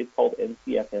industry. It's called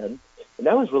NCFM. And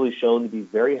that was really shown to be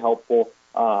very helpful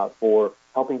for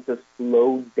helping to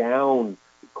slow down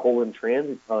colon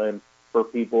transit time for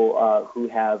people who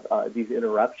have these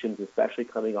interruptions, especially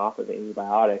coming off of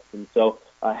antibiotics. And so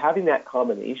having that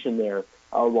combination there,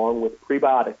 along with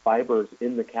prebiotic fibers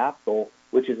in the capsule,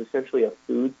 which is essentially a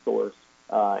food source,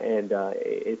 and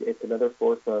it's another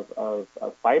source of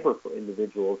fiber for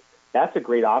individuals, that's a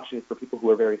great option for people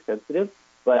who are very sensitive.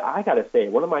 But I got to say,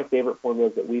 one of my favorite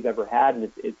formulas that we've ever had,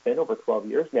 and it's been over 12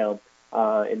 years now,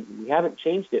 and we haven't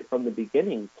changed it from the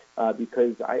beginning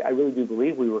because I really do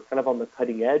believe we were kind of on the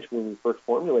cutting edge when we first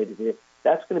formulated it.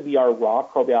 That's going to be our Raw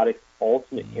Probiotics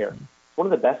Ultimate Care. It's one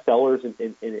of the best sellers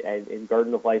in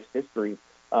Garden of Life's history.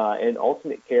 And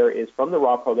Ultimate Care is from the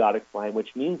Raw Probiotics line,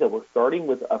 which means that we're starting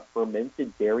with a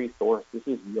fermented dairy source. This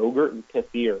is yogurt and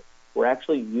kefir. We're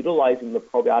actually utilizing the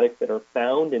probiotics that are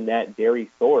found in that dairy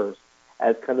source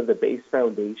as kind of the base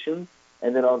foundation.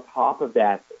 And then on top of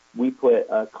that, we put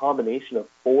a combination of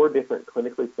 4 different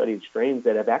clinically studied strains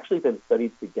that have actually been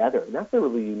studied together. And that's a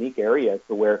really unique area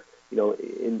to where,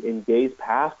 in days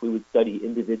past, we would study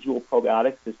individual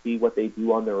probiotics to see what they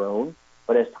do on their own.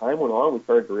 But as time went on, we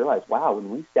started to realize, wow, when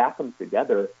we stack them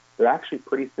together, they're actually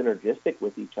pretty synergistic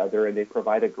with each other, and they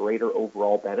provide a greater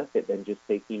overall benefit than just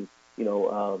taking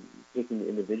the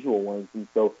individual ones. And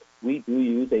so we do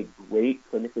use a great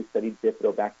clinically studied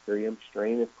bifidobacterium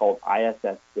strain. It's called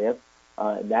ISS Bif,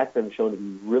 and that's been shown to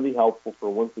be really helpful for,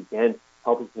 once again,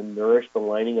 helping to nourish the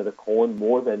lining of the colon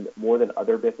more than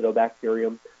other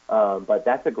bifidobacterium. But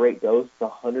that's a great dose, it's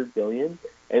 100 billion,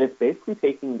 and it's basically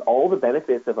taking all the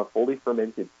benefits of a fully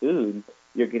fermented food.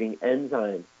 You're getting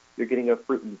enzymes, you're getting a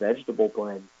fruit and vegetable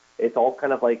blend. It's all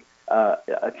kind of like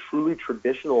a truly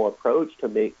traditional approach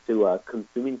to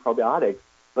consuming probiotics,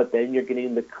 but then you're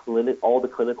getting all the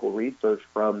clinical research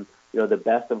from the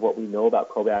best of what we know about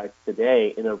probiotics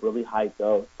today in a really high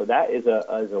dose. So that is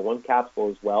a one capsule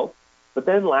as well. But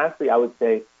then lastly, I would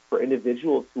say for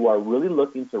individuals who are really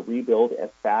looking to rebuild as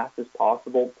fast as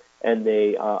possible, and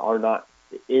they are not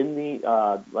in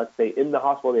the, let's say, in the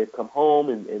hospital, they've come home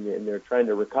and they're trying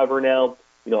to recover now,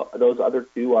 those other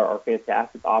 2 are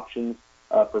fantastic options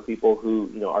for people who,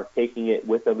 are taking it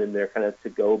with them in their kind of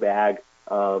to-go bag,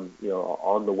 on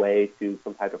the way to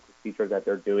some type of procedure that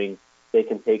they're doing. They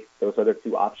can take those other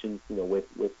 2 options,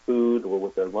 with food or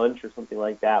with their lunch or something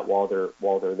like that while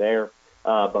they're there.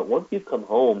 But once you've come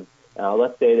home,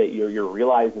 let's say that you're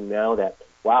realizing now that,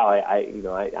 wow,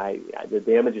 the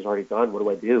damage is already done. What do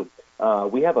I do?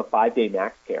 We have a 5-day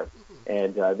max care,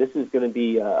 and this is going to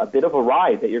be a bit of a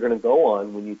ride that you're going to go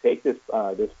on when you take this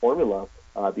formula,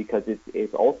 because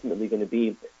it's ultimately going to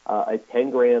be a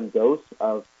 10-gram dose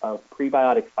of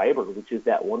prebiotic fiber, which is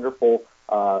that wonderful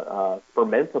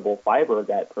fermentable fiber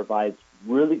that provides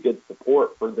really good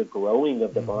support for the growing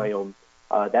of the biome.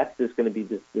 That's just going to be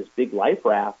this big life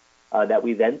raft that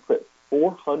we then put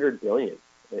 400 billion.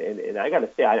 And I got to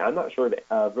say, I'm not sure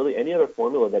of really any other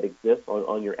formula that exists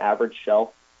on your average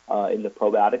shelf in the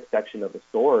probiotic section of the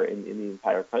store in the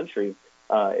entire country.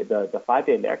 The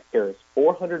 5-day max care is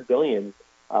 400 billion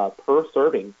per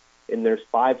serving, and there's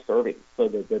 5 servings. So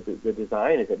the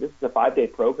design is that this is a 5-day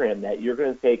program that you're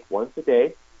going to take once a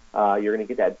day. You're going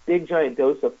to get that big giant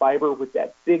dose of fiber with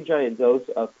that big giant dose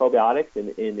of probiotics,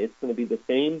 and it's going to be the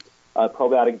same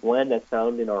probiotic blend that's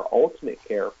found in our Ultimate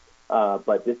Care.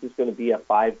 But this is going to be a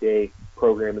 5-day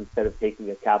program instead of taking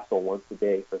a capsule once a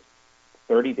day for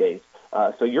 30 days.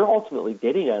 So you're ultimately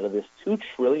getting out of this 2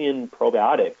 trillion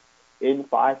probiotics in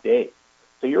 5 days.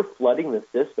 So you're flooding the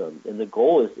system, and the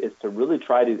goal is to really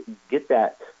try to get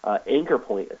that anchor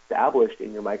point established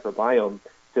in your microbiome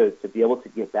to be able to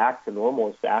get back to normal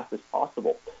as fast as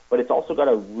possible. But it's also got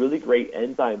a really great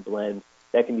enzyme blend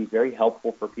that can be very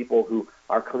helpful for people who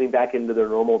are coming back into their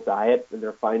normal diet, and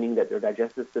they're finding that their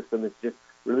digestive system is just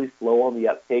really slow on the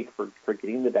uptake for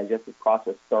getting the digestive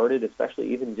process started,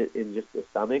 especially even in just the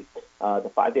stomach.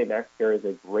 The 5-day max care is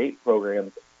a great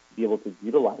program to be able to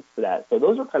utilize for that. So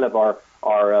those are kind of our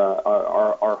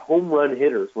are home run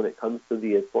hitters when it comes to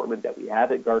the assortment that we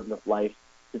have at Garden of Life,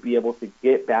 to be able to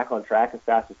get back on track as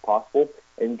fast as possible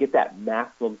and get that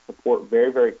maximum support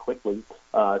very, very quickly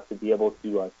to be able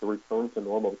to return to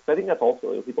normal. Because I think that's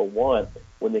ultimately what people want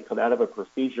when they come out of a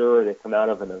procedure or they come out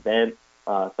of an event,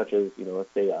 such as,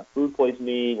 let's say food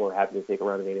poisoning or having to take a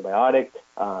round of antibiotics.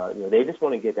 They just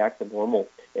want to get back to normal,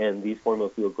 and these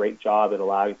formulas do a great job at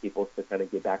allowing people to kind of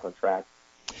get back on track.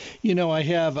 I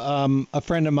have a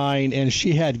friend of mine, and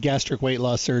she had gastric weight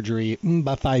loss surgery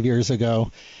about 5 years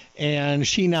ago. And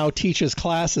she now teaches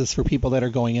classes for people that are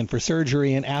going in for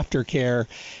surgery and aftercare.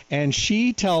 And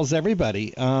she tells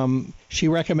everybody, she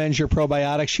recommends your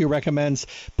probiotics. She recommends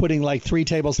putting like 3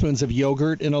 tablespoons of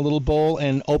yogurt in a little bowl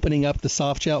and opening up the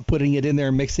soft gel, putting it in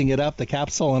there, mixing it up, the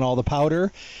capsule and all the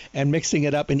powder, and mixing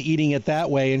it up and eating it that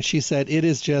way. And she said it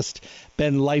has just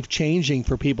been life-changing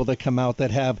for people that come out that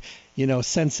have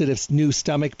sensitive new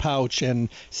stomach pouch and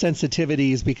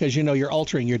sensitivities, because, you're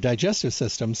altering your digestive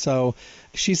system. So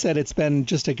she said it's been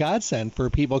just a godsend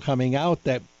for people coming out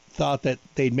that thought that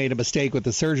they'd made a mistake with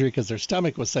the surgery because their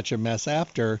stomach was such a mess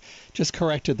after, just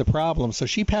corrected the problem. So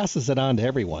she passes it on to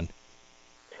everyone.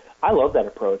 I love that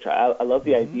approach. I love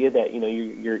the idea that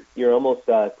you're almost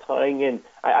tying in.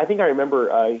 I think I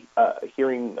remember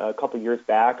hearing a couple of years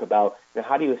back about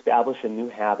how do you establish a new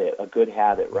habit, a good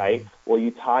habit, right? Well,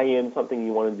 you tie in something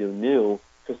you want to do new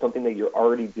to something that you're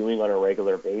already doing on a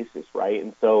regular basis, right?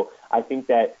 And so I think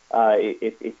that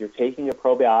if you're taking a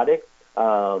probiotic,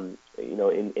 or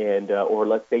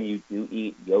let's say you do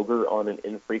eat yogurt on an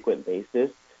infrequent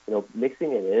basis,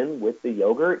 mixing it in with the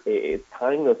yogurt, it's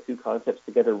tying those two concepts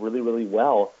together really, really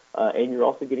well. And you're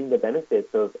also getting the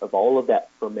benefits of all of that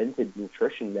fermented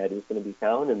nutrition that is going to be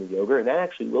found in the yogurt. And that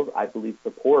actually will, I believe,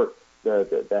 support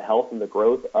the health and the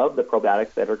growth of the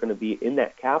probiotics that are going to be in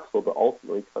that capsule, but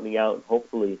ultimately coming out and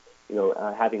hopefully,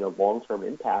 having a long-term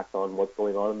impact on what's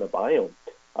going on in the biome.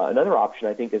 Another option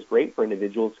I think is great for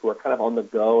individuals who are kind of on the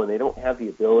go and they don't have the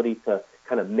ability to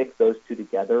kind of mix those two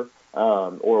together.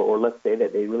 Or let's say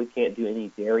that they really can't do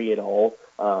any dairy at all.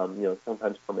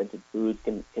 Sometimes fermented foods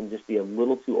can just be a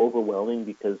little too overwhelming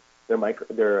because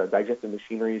their digestive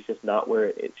machinery is just not where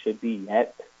it should be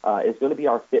yet. It's going to be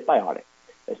our Fitbiotic,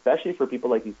 especially for people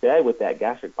like you said with that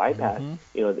gastric bypass.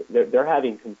 They're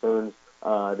having concerns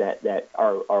that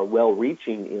are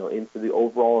well-reaching, into the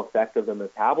overall effect of the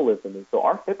metabolism. And so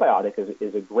our Fitbiotic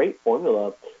is a great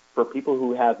formula for people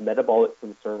who have metabolic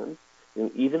concerns.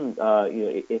 Even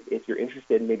if you're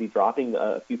interested in maybe dropping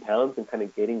a few pounds and kind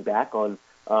of getting back on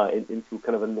into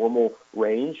kind of a normal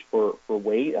range for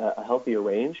weight, a healthier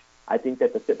range, I think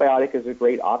that the Fitbiotic is a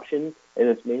great option, and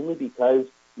it's mainly because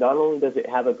not only does it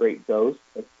have a great dose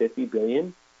of 50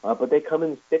 billion, but they come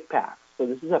in stick packs. So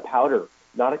this is a powder,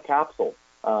 not a capsule,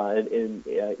 and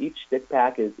each stick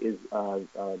pack is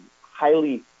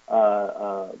highly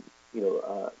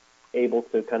able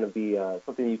to kind of be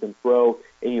something you can throw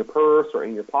in your purse or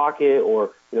in your pocket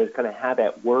or just kind of have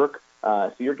at work.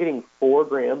 So you're getting 4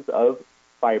 grams of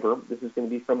fiber. This is going to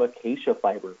be from acacia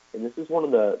fiber, and this is one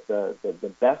of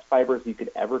the best fibers you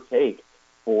could ever take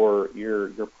for your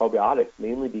probiotics,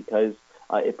 mainly because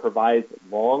it provides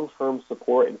long-term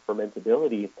support and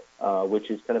fermentability, which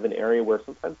is kind of an area where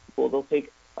sometimes people, they'll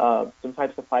take some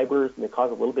types of fibers and they cause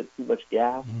a little bit too much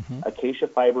gas. Acacia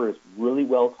fiber is really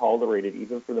well tolerated,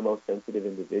 even for the most sensitive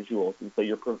individuals. And so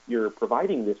you're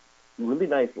providing this really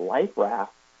nice life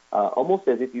raft, almost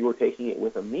as if you were taking it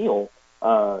with a meal,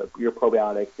 your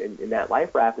probiotics. And that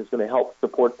life raft is going to help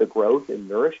support the growth and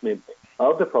nourishment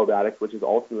of the probiotics, which is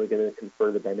ultimately going to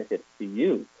confer the benefits to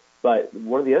you. But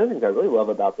one of the other things I really love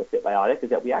about the Fitbiotic is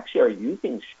that we actually are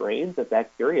using strains of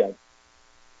bacteria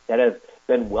that have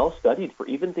been well studied for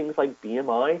even things like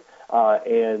BMI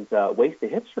and waist to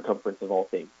hip circumference of all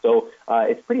things. So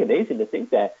it's pretty amazing to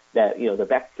think that the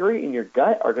bacteria in your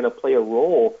gut are going to play a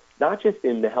role not just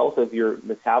in the health of your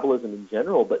metabolism in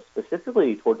general, but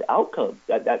specifically towards outcomes.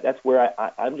 That's where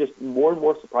I'm just more and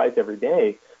more surprised every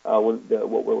day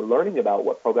what we're learning about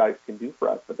what probiotics can do for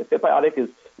us. But the Fitbiotic is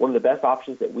one of the best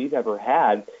options that we've ever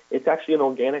had. It's actually an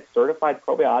organic certified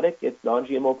probiotic. It's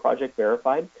non-GMO project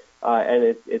verified.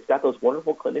 And it's got those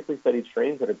wonderful clinically studied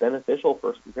strains that are beneficial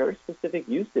for some very specific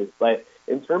uses. But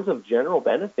in terms of general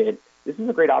benefit, this is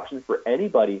a great option for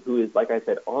anybody who is, like I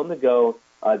said, on the go.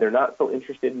 They're not so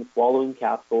interested in swallowing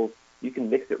capsules. You can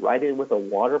mix it right in with a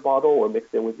water bottle or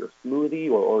mix it in with your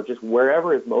smoothie or just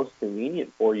wherever is most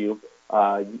convenient for you.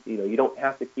 You don't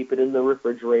have to keep it in the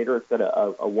refrigerator. It's got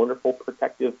a wonderful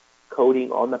protective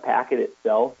coating on the packet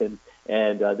itself. And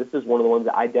this is one of the ones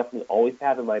that I definitely always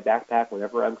have in my backpack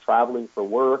whenever I'm traveling for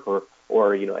work or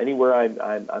or anywhere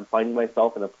I'm finding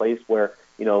myself in a place where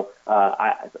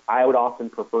I would often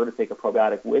prefer to take a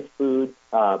probiotic with food,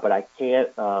 but I can't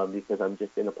because I'm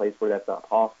just in a place where that's not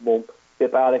possible.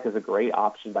 Fitbiotic is a great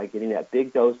option by getting that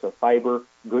big dose of fiber,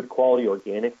 good quality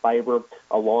organic fiber,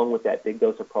 along with that big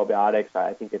dose of probiotics.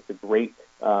 I think it's a great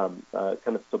kind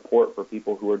of support for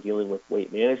people who are dealing with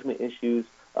weight management issues,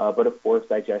 but of course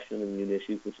digestion and immune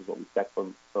issues, which is what we expect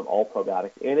from all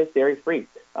probiotics. And it's dairy-free,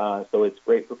 so it's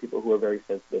great for people who are very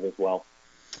sensitive as well.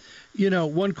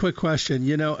 One quick question,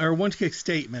 or one quick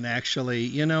statement,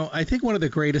 actually. I think one of the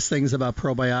greatest things about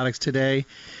probiotics today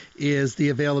is the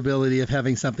availability of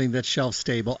having something that's shelf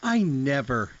stable. I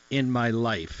never in my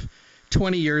life,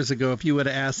 20 years ago, if you would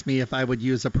have asked me if I would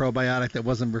use a probiotic that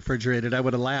wasn't refrigerated, I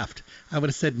would have laughed. I would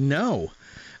have said no.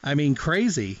 I mean,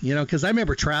 crazy, because I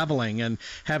remember traveling and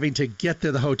having to get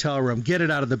to the hotel room, get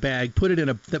it out of the bag, put it in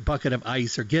a bucket of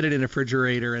ice or get it in a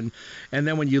refrigerator. And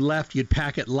then when you left, you'd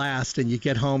pack it last and you'd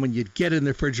get home and you'd get it in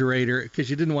the refrigerator because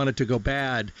you didn't want it to go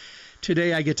bad.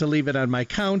 Today, I get to leave it on my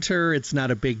counter. It's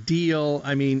not a big deal.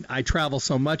 I mean, I travel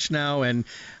so much now. And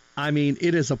I mean,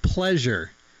 it is a pleasure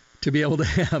to be able to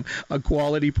have a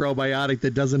quality probiotic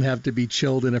that doesn't have to be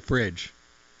chilled in a fridge.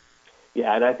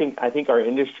 Yeah, and I think our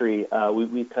industry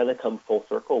we've kind of come full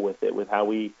circle with it, with how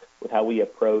we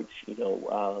approach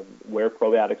where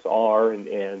probiotics are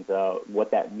and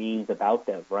what that means about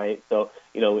them, right? So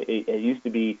it used to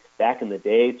be back in the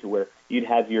day to where you'd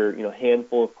have your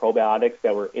handful of probiotics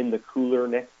that were in the cooler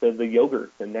next to the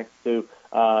yogurt and next to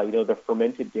the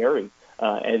fermented dairy,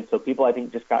 and so people I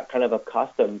think just got kind of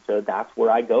accustomed to that's where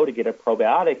I go to get a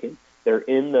probiotic, and they're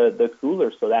in the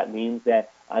cooler, so that means that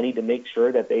I need to make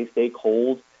sure that they stay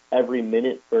cold every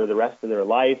minute for the rest of their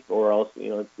life, or else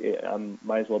I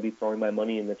might as well be throwing my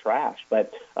money in the trash.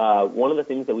 But one of the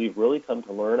things that we've really come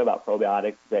to learn about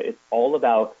probiotics is that it's all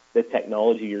about the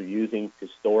technology you're using to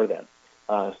store them.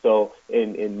 So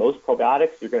in most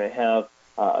probiotics, you're going to have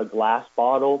a glass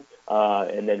bottle,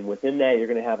 and then within that, you're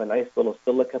going to have a nice little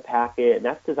silica packet, and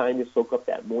that's designed to soak up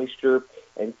that moisture.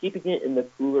 And keeping it in the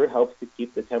cooler helps to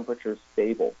keep the temperature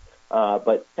stable.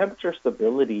 But temperature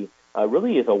stability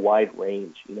really is a wide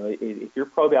range. If your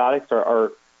probiotics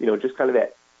are just kind of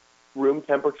at room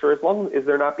temperature, as long as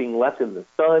they're not being left in the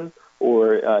sun,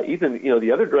 or even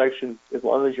the other direction, as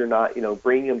long as you're not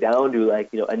bringing them down to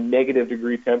a negative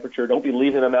degree temperature. Don't be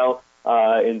leaving them out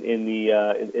in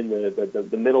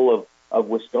the middle of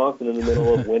Wisconsin in the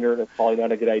middle of winter. That's probably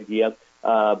not a good idea.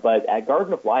 But at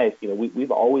Garden of Life,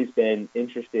 we've always been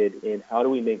interested in how do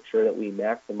we make sure that we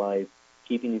maximize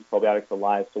keeping these probiotics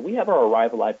alive. So we have our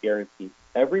Arrive Alive guarantee.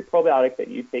 Every probiotic that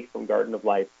you take from Garden of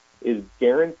Life is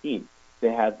guaranteed to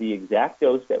have the exact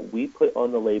dose that we put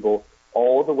on the label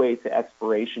all the way to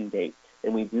expiration date.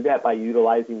 And we do that by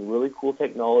utilizing really cool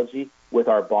technology with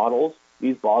our bottles.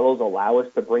 These bottles allow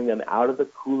us to bring them out of the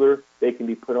cooler. They can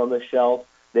be put on the shelf.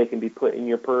 They can be put in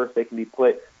your purse. They can be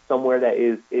put somewhere that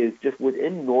is just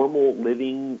within normal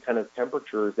living kind of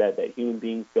temperatures that human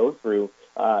beings go through.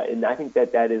 And I think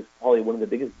that is probably one of the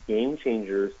biggest game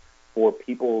changers for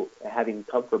people having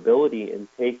comfortability in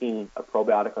taking a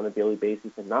probiotic on a daily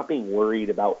basis and not being worried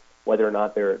about whether or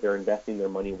not they're investing their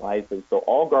money wisely. So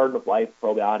all Garden of Life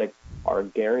probiotics are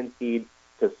guaranteed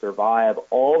to survive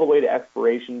all the way to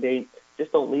expiration date.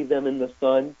 Just don't leave them in the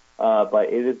sun. But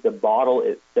it is the bottle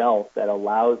itself that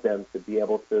allows them to be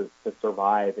able to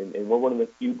survive. And we're one of the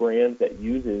few brands that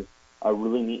uses a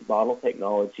really neat bottle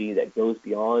technology that goes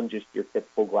beyond just your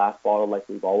typical glass bottle like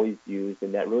we've always used.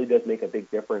 And that really does make a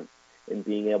big difference in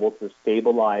being able to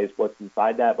stabilize what's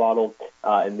inside that bottle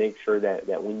and make sure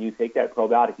that when you take that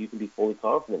probiotic, you can be fully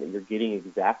confident that you're getting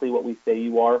exactly what we say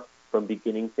you are from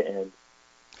beginning to end.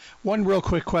 One real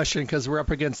quick question, because we're up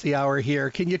against the hour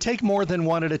here. Can you take more than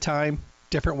one at a time?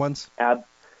 Different ones?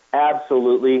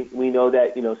 Absolutely. We know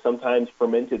that, sometimes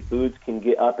fermented foods can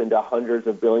get up into hundreds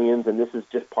of billions, and this is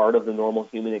just part of the normal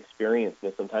human experience.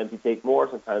 Sometimes you take more,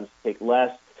 sometimes you take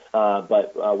less,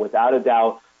 but without a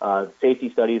doubt, safety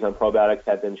studies on probiotics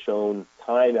have been shown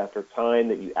time after time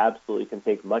that you absolutely can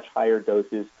take much higher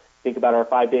doses. Think about our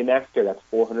 5-day max care. That's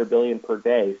 400 billion per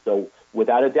day. So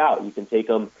without a doubt, you can take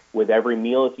them with every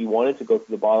meal. If you wanted to go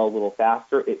through the bottle a little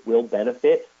faster, it will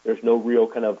benefit. There's no real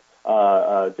kind of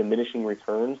diminishing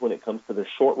returns when it comes to the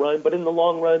short run, but in the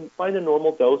long run, find a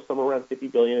normal dose somewhere around 50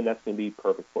 billion, and that's going to be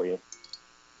perfect for you.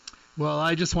 Well,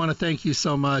 I just want to thank you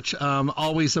so much.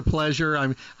 Always a pleasure.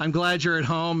 I'm glad you're at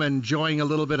home enjoying a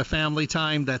little bit of family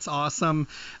time. That's awesome.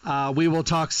 We will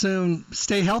talk soon.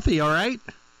 Stay healthy, all right?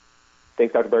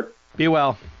 Thanks, Dr. Berg. Be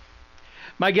well.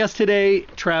 My guest today,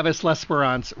 Travis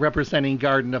Lesperance, representing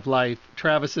Garden of Life.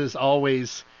 Travis is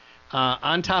always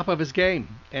on top of his game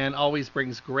and always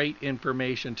brings great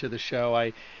information to the show.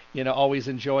 I always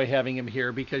enjoy having him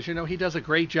here because, he does a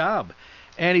great job.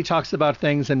 And he talks about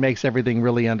things and makes everything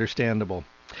really understandable.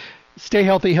 Stay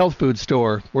Healthy Health Food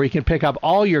Store, where you can pick up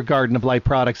all your Garden of Life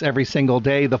products every single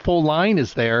day. The full line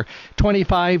is there,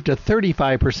 25 to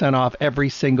 35% off every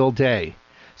single day.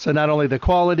 So not only the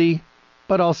quality,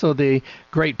 but also the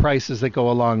great prices that go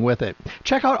along with it.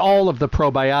 Check out all of the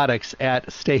probiotics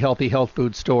at Stay Healthy Health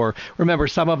Food Store. Remember,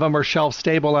 some of them are shelf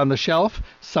stable on the shelf,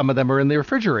 some of them are in the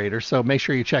refrigerator, so make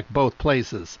sure you check both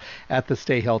places at the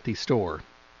Stay Healthy store.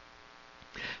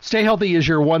 Stay Healthy is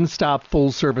your one-stop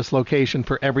full-service location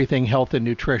for everything health and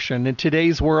nutrition. In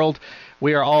today's world,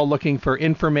 we are all looking for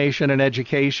information and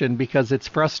education because it's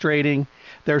frustrating.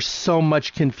 There's so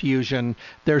much confusion.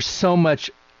 There's so much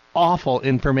awful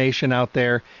information out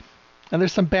there. And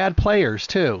there's some bad players,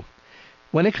 too.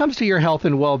 When it comes to your health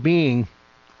and well-being,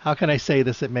 how can I say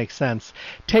this? It makes sense.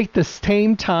 Take the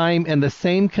same time and the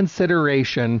same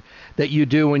consideration that you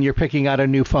do when you're picking out a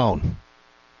new phone.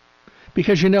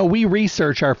 Because, we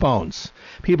research our phones.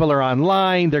 People are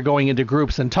online, they're going into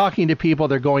groups and talking to people,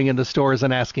 they're going into stores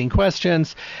and asking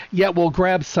questions, yet we'll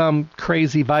grab some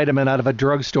crazy vitamin out of a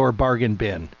drugstore bargain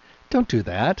bin. Don't do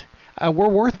that. We're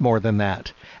worth more than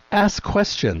that. Ask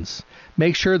questions.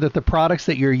 Make sure that the products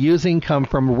that you're using come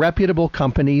from reputable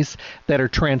companies that are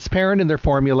transparent in their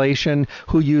formulation,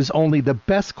 who use only the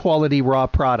best quality raw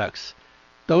products.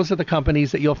 Those are the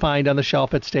companies that you'll find on the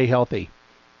shelf at Stay Healthy.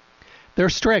 They're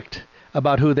strict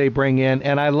about who they bring in,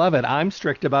 and I love it. I'm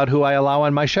strict about who I allow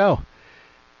on my show.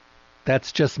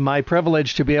 That's just my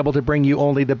privilege to be able to bring you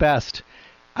only the best.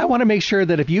 I want to make sure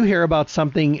that if you hear about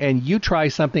something and you try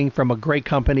something from a great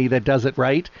company that does it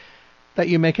right, that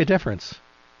you make a difference,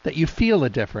 that you feel a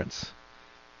difference,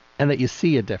 and that you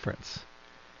see a difference.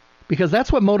 Because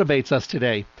that's what motivates us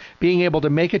today, being able to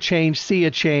make a change, see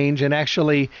a change, and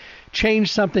actually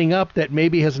change something up that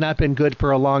maybe has not been good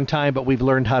for a long time, but we've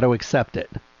learned how to accept it.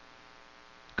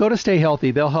 Go to Stay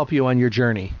Healthy. They'll help you on your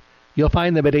journey. You'll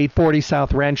find them at 840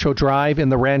 South Rancho Drive in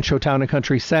the Rancho Town and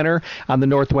Country Center on the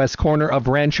northwest corner of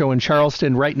Rancho and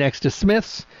Charleston, right next to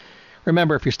Smith's.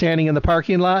 Remember, if you're standing in the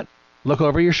parking lot, look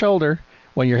over your shoulder.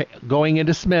 When you're going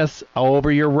into Smith's,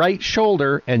 over your right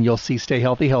shoulder, and you'll see Stay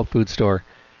Healthy Health Food Store.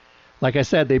 Like I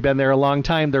said, they've been there a long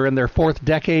time. They're in their 4th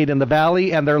decade in the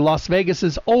Valley, and they're Las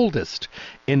Vegas's oldest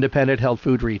independent health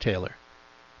food retailer.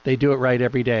 They do it right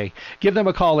every day. Give them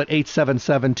a call at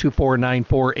 877-2494,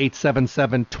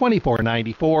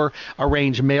 877-2494.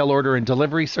 Arrange mail order and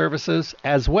delivery services,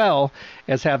 as well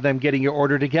as have them getting your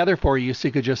order together for you so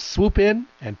you could just swoop in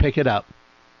and pick it up.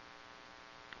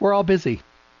 We're all busy.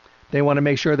 They want to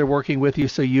make sure they're working with you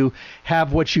so you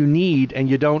have what you need and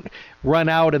you don't run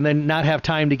out and then not have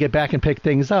time to get back and pick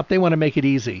things up. They want to make it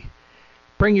easy.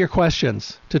 Bring your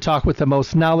questions to talk with the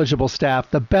most knowledgeable staff,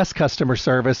 the best customer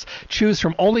service. Choose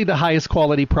from only the highest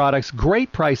quality products,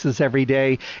 great prices every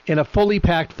day in a fully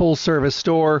packed full-service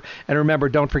store. And remember,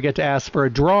 don't forget to ask for a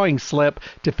drawing slip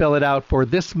to fill it out for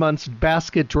this month's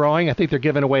basket drawing. I think they're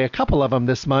giving away a couple of them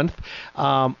this month.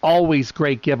 Always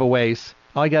great giveaways.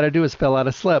 All you got to do is fill out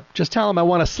a slip. Just tell them, I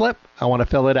want a slip. I want to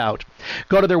fill it out.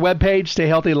 Go to their webpage,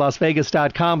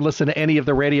 stayhealthylasvegas.com. Listen to any of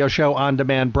the radio show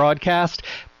on-demand broadcast.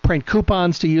 Print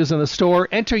coupons to use in the store.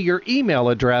 Enter your email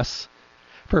address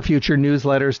for future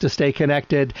newsletters to stay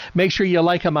connected. Make sure you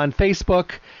like them on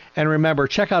Facebook. And remember,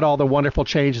 check out all the wonderful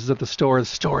changes at the store. The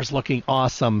store is looking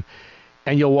awesome.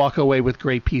 And you'll walk away with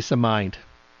great peace of mind.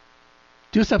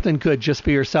 Do something good just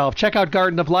for yourself. Check out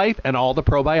Garden of Life and all the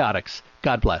probiotics.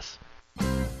 God bless.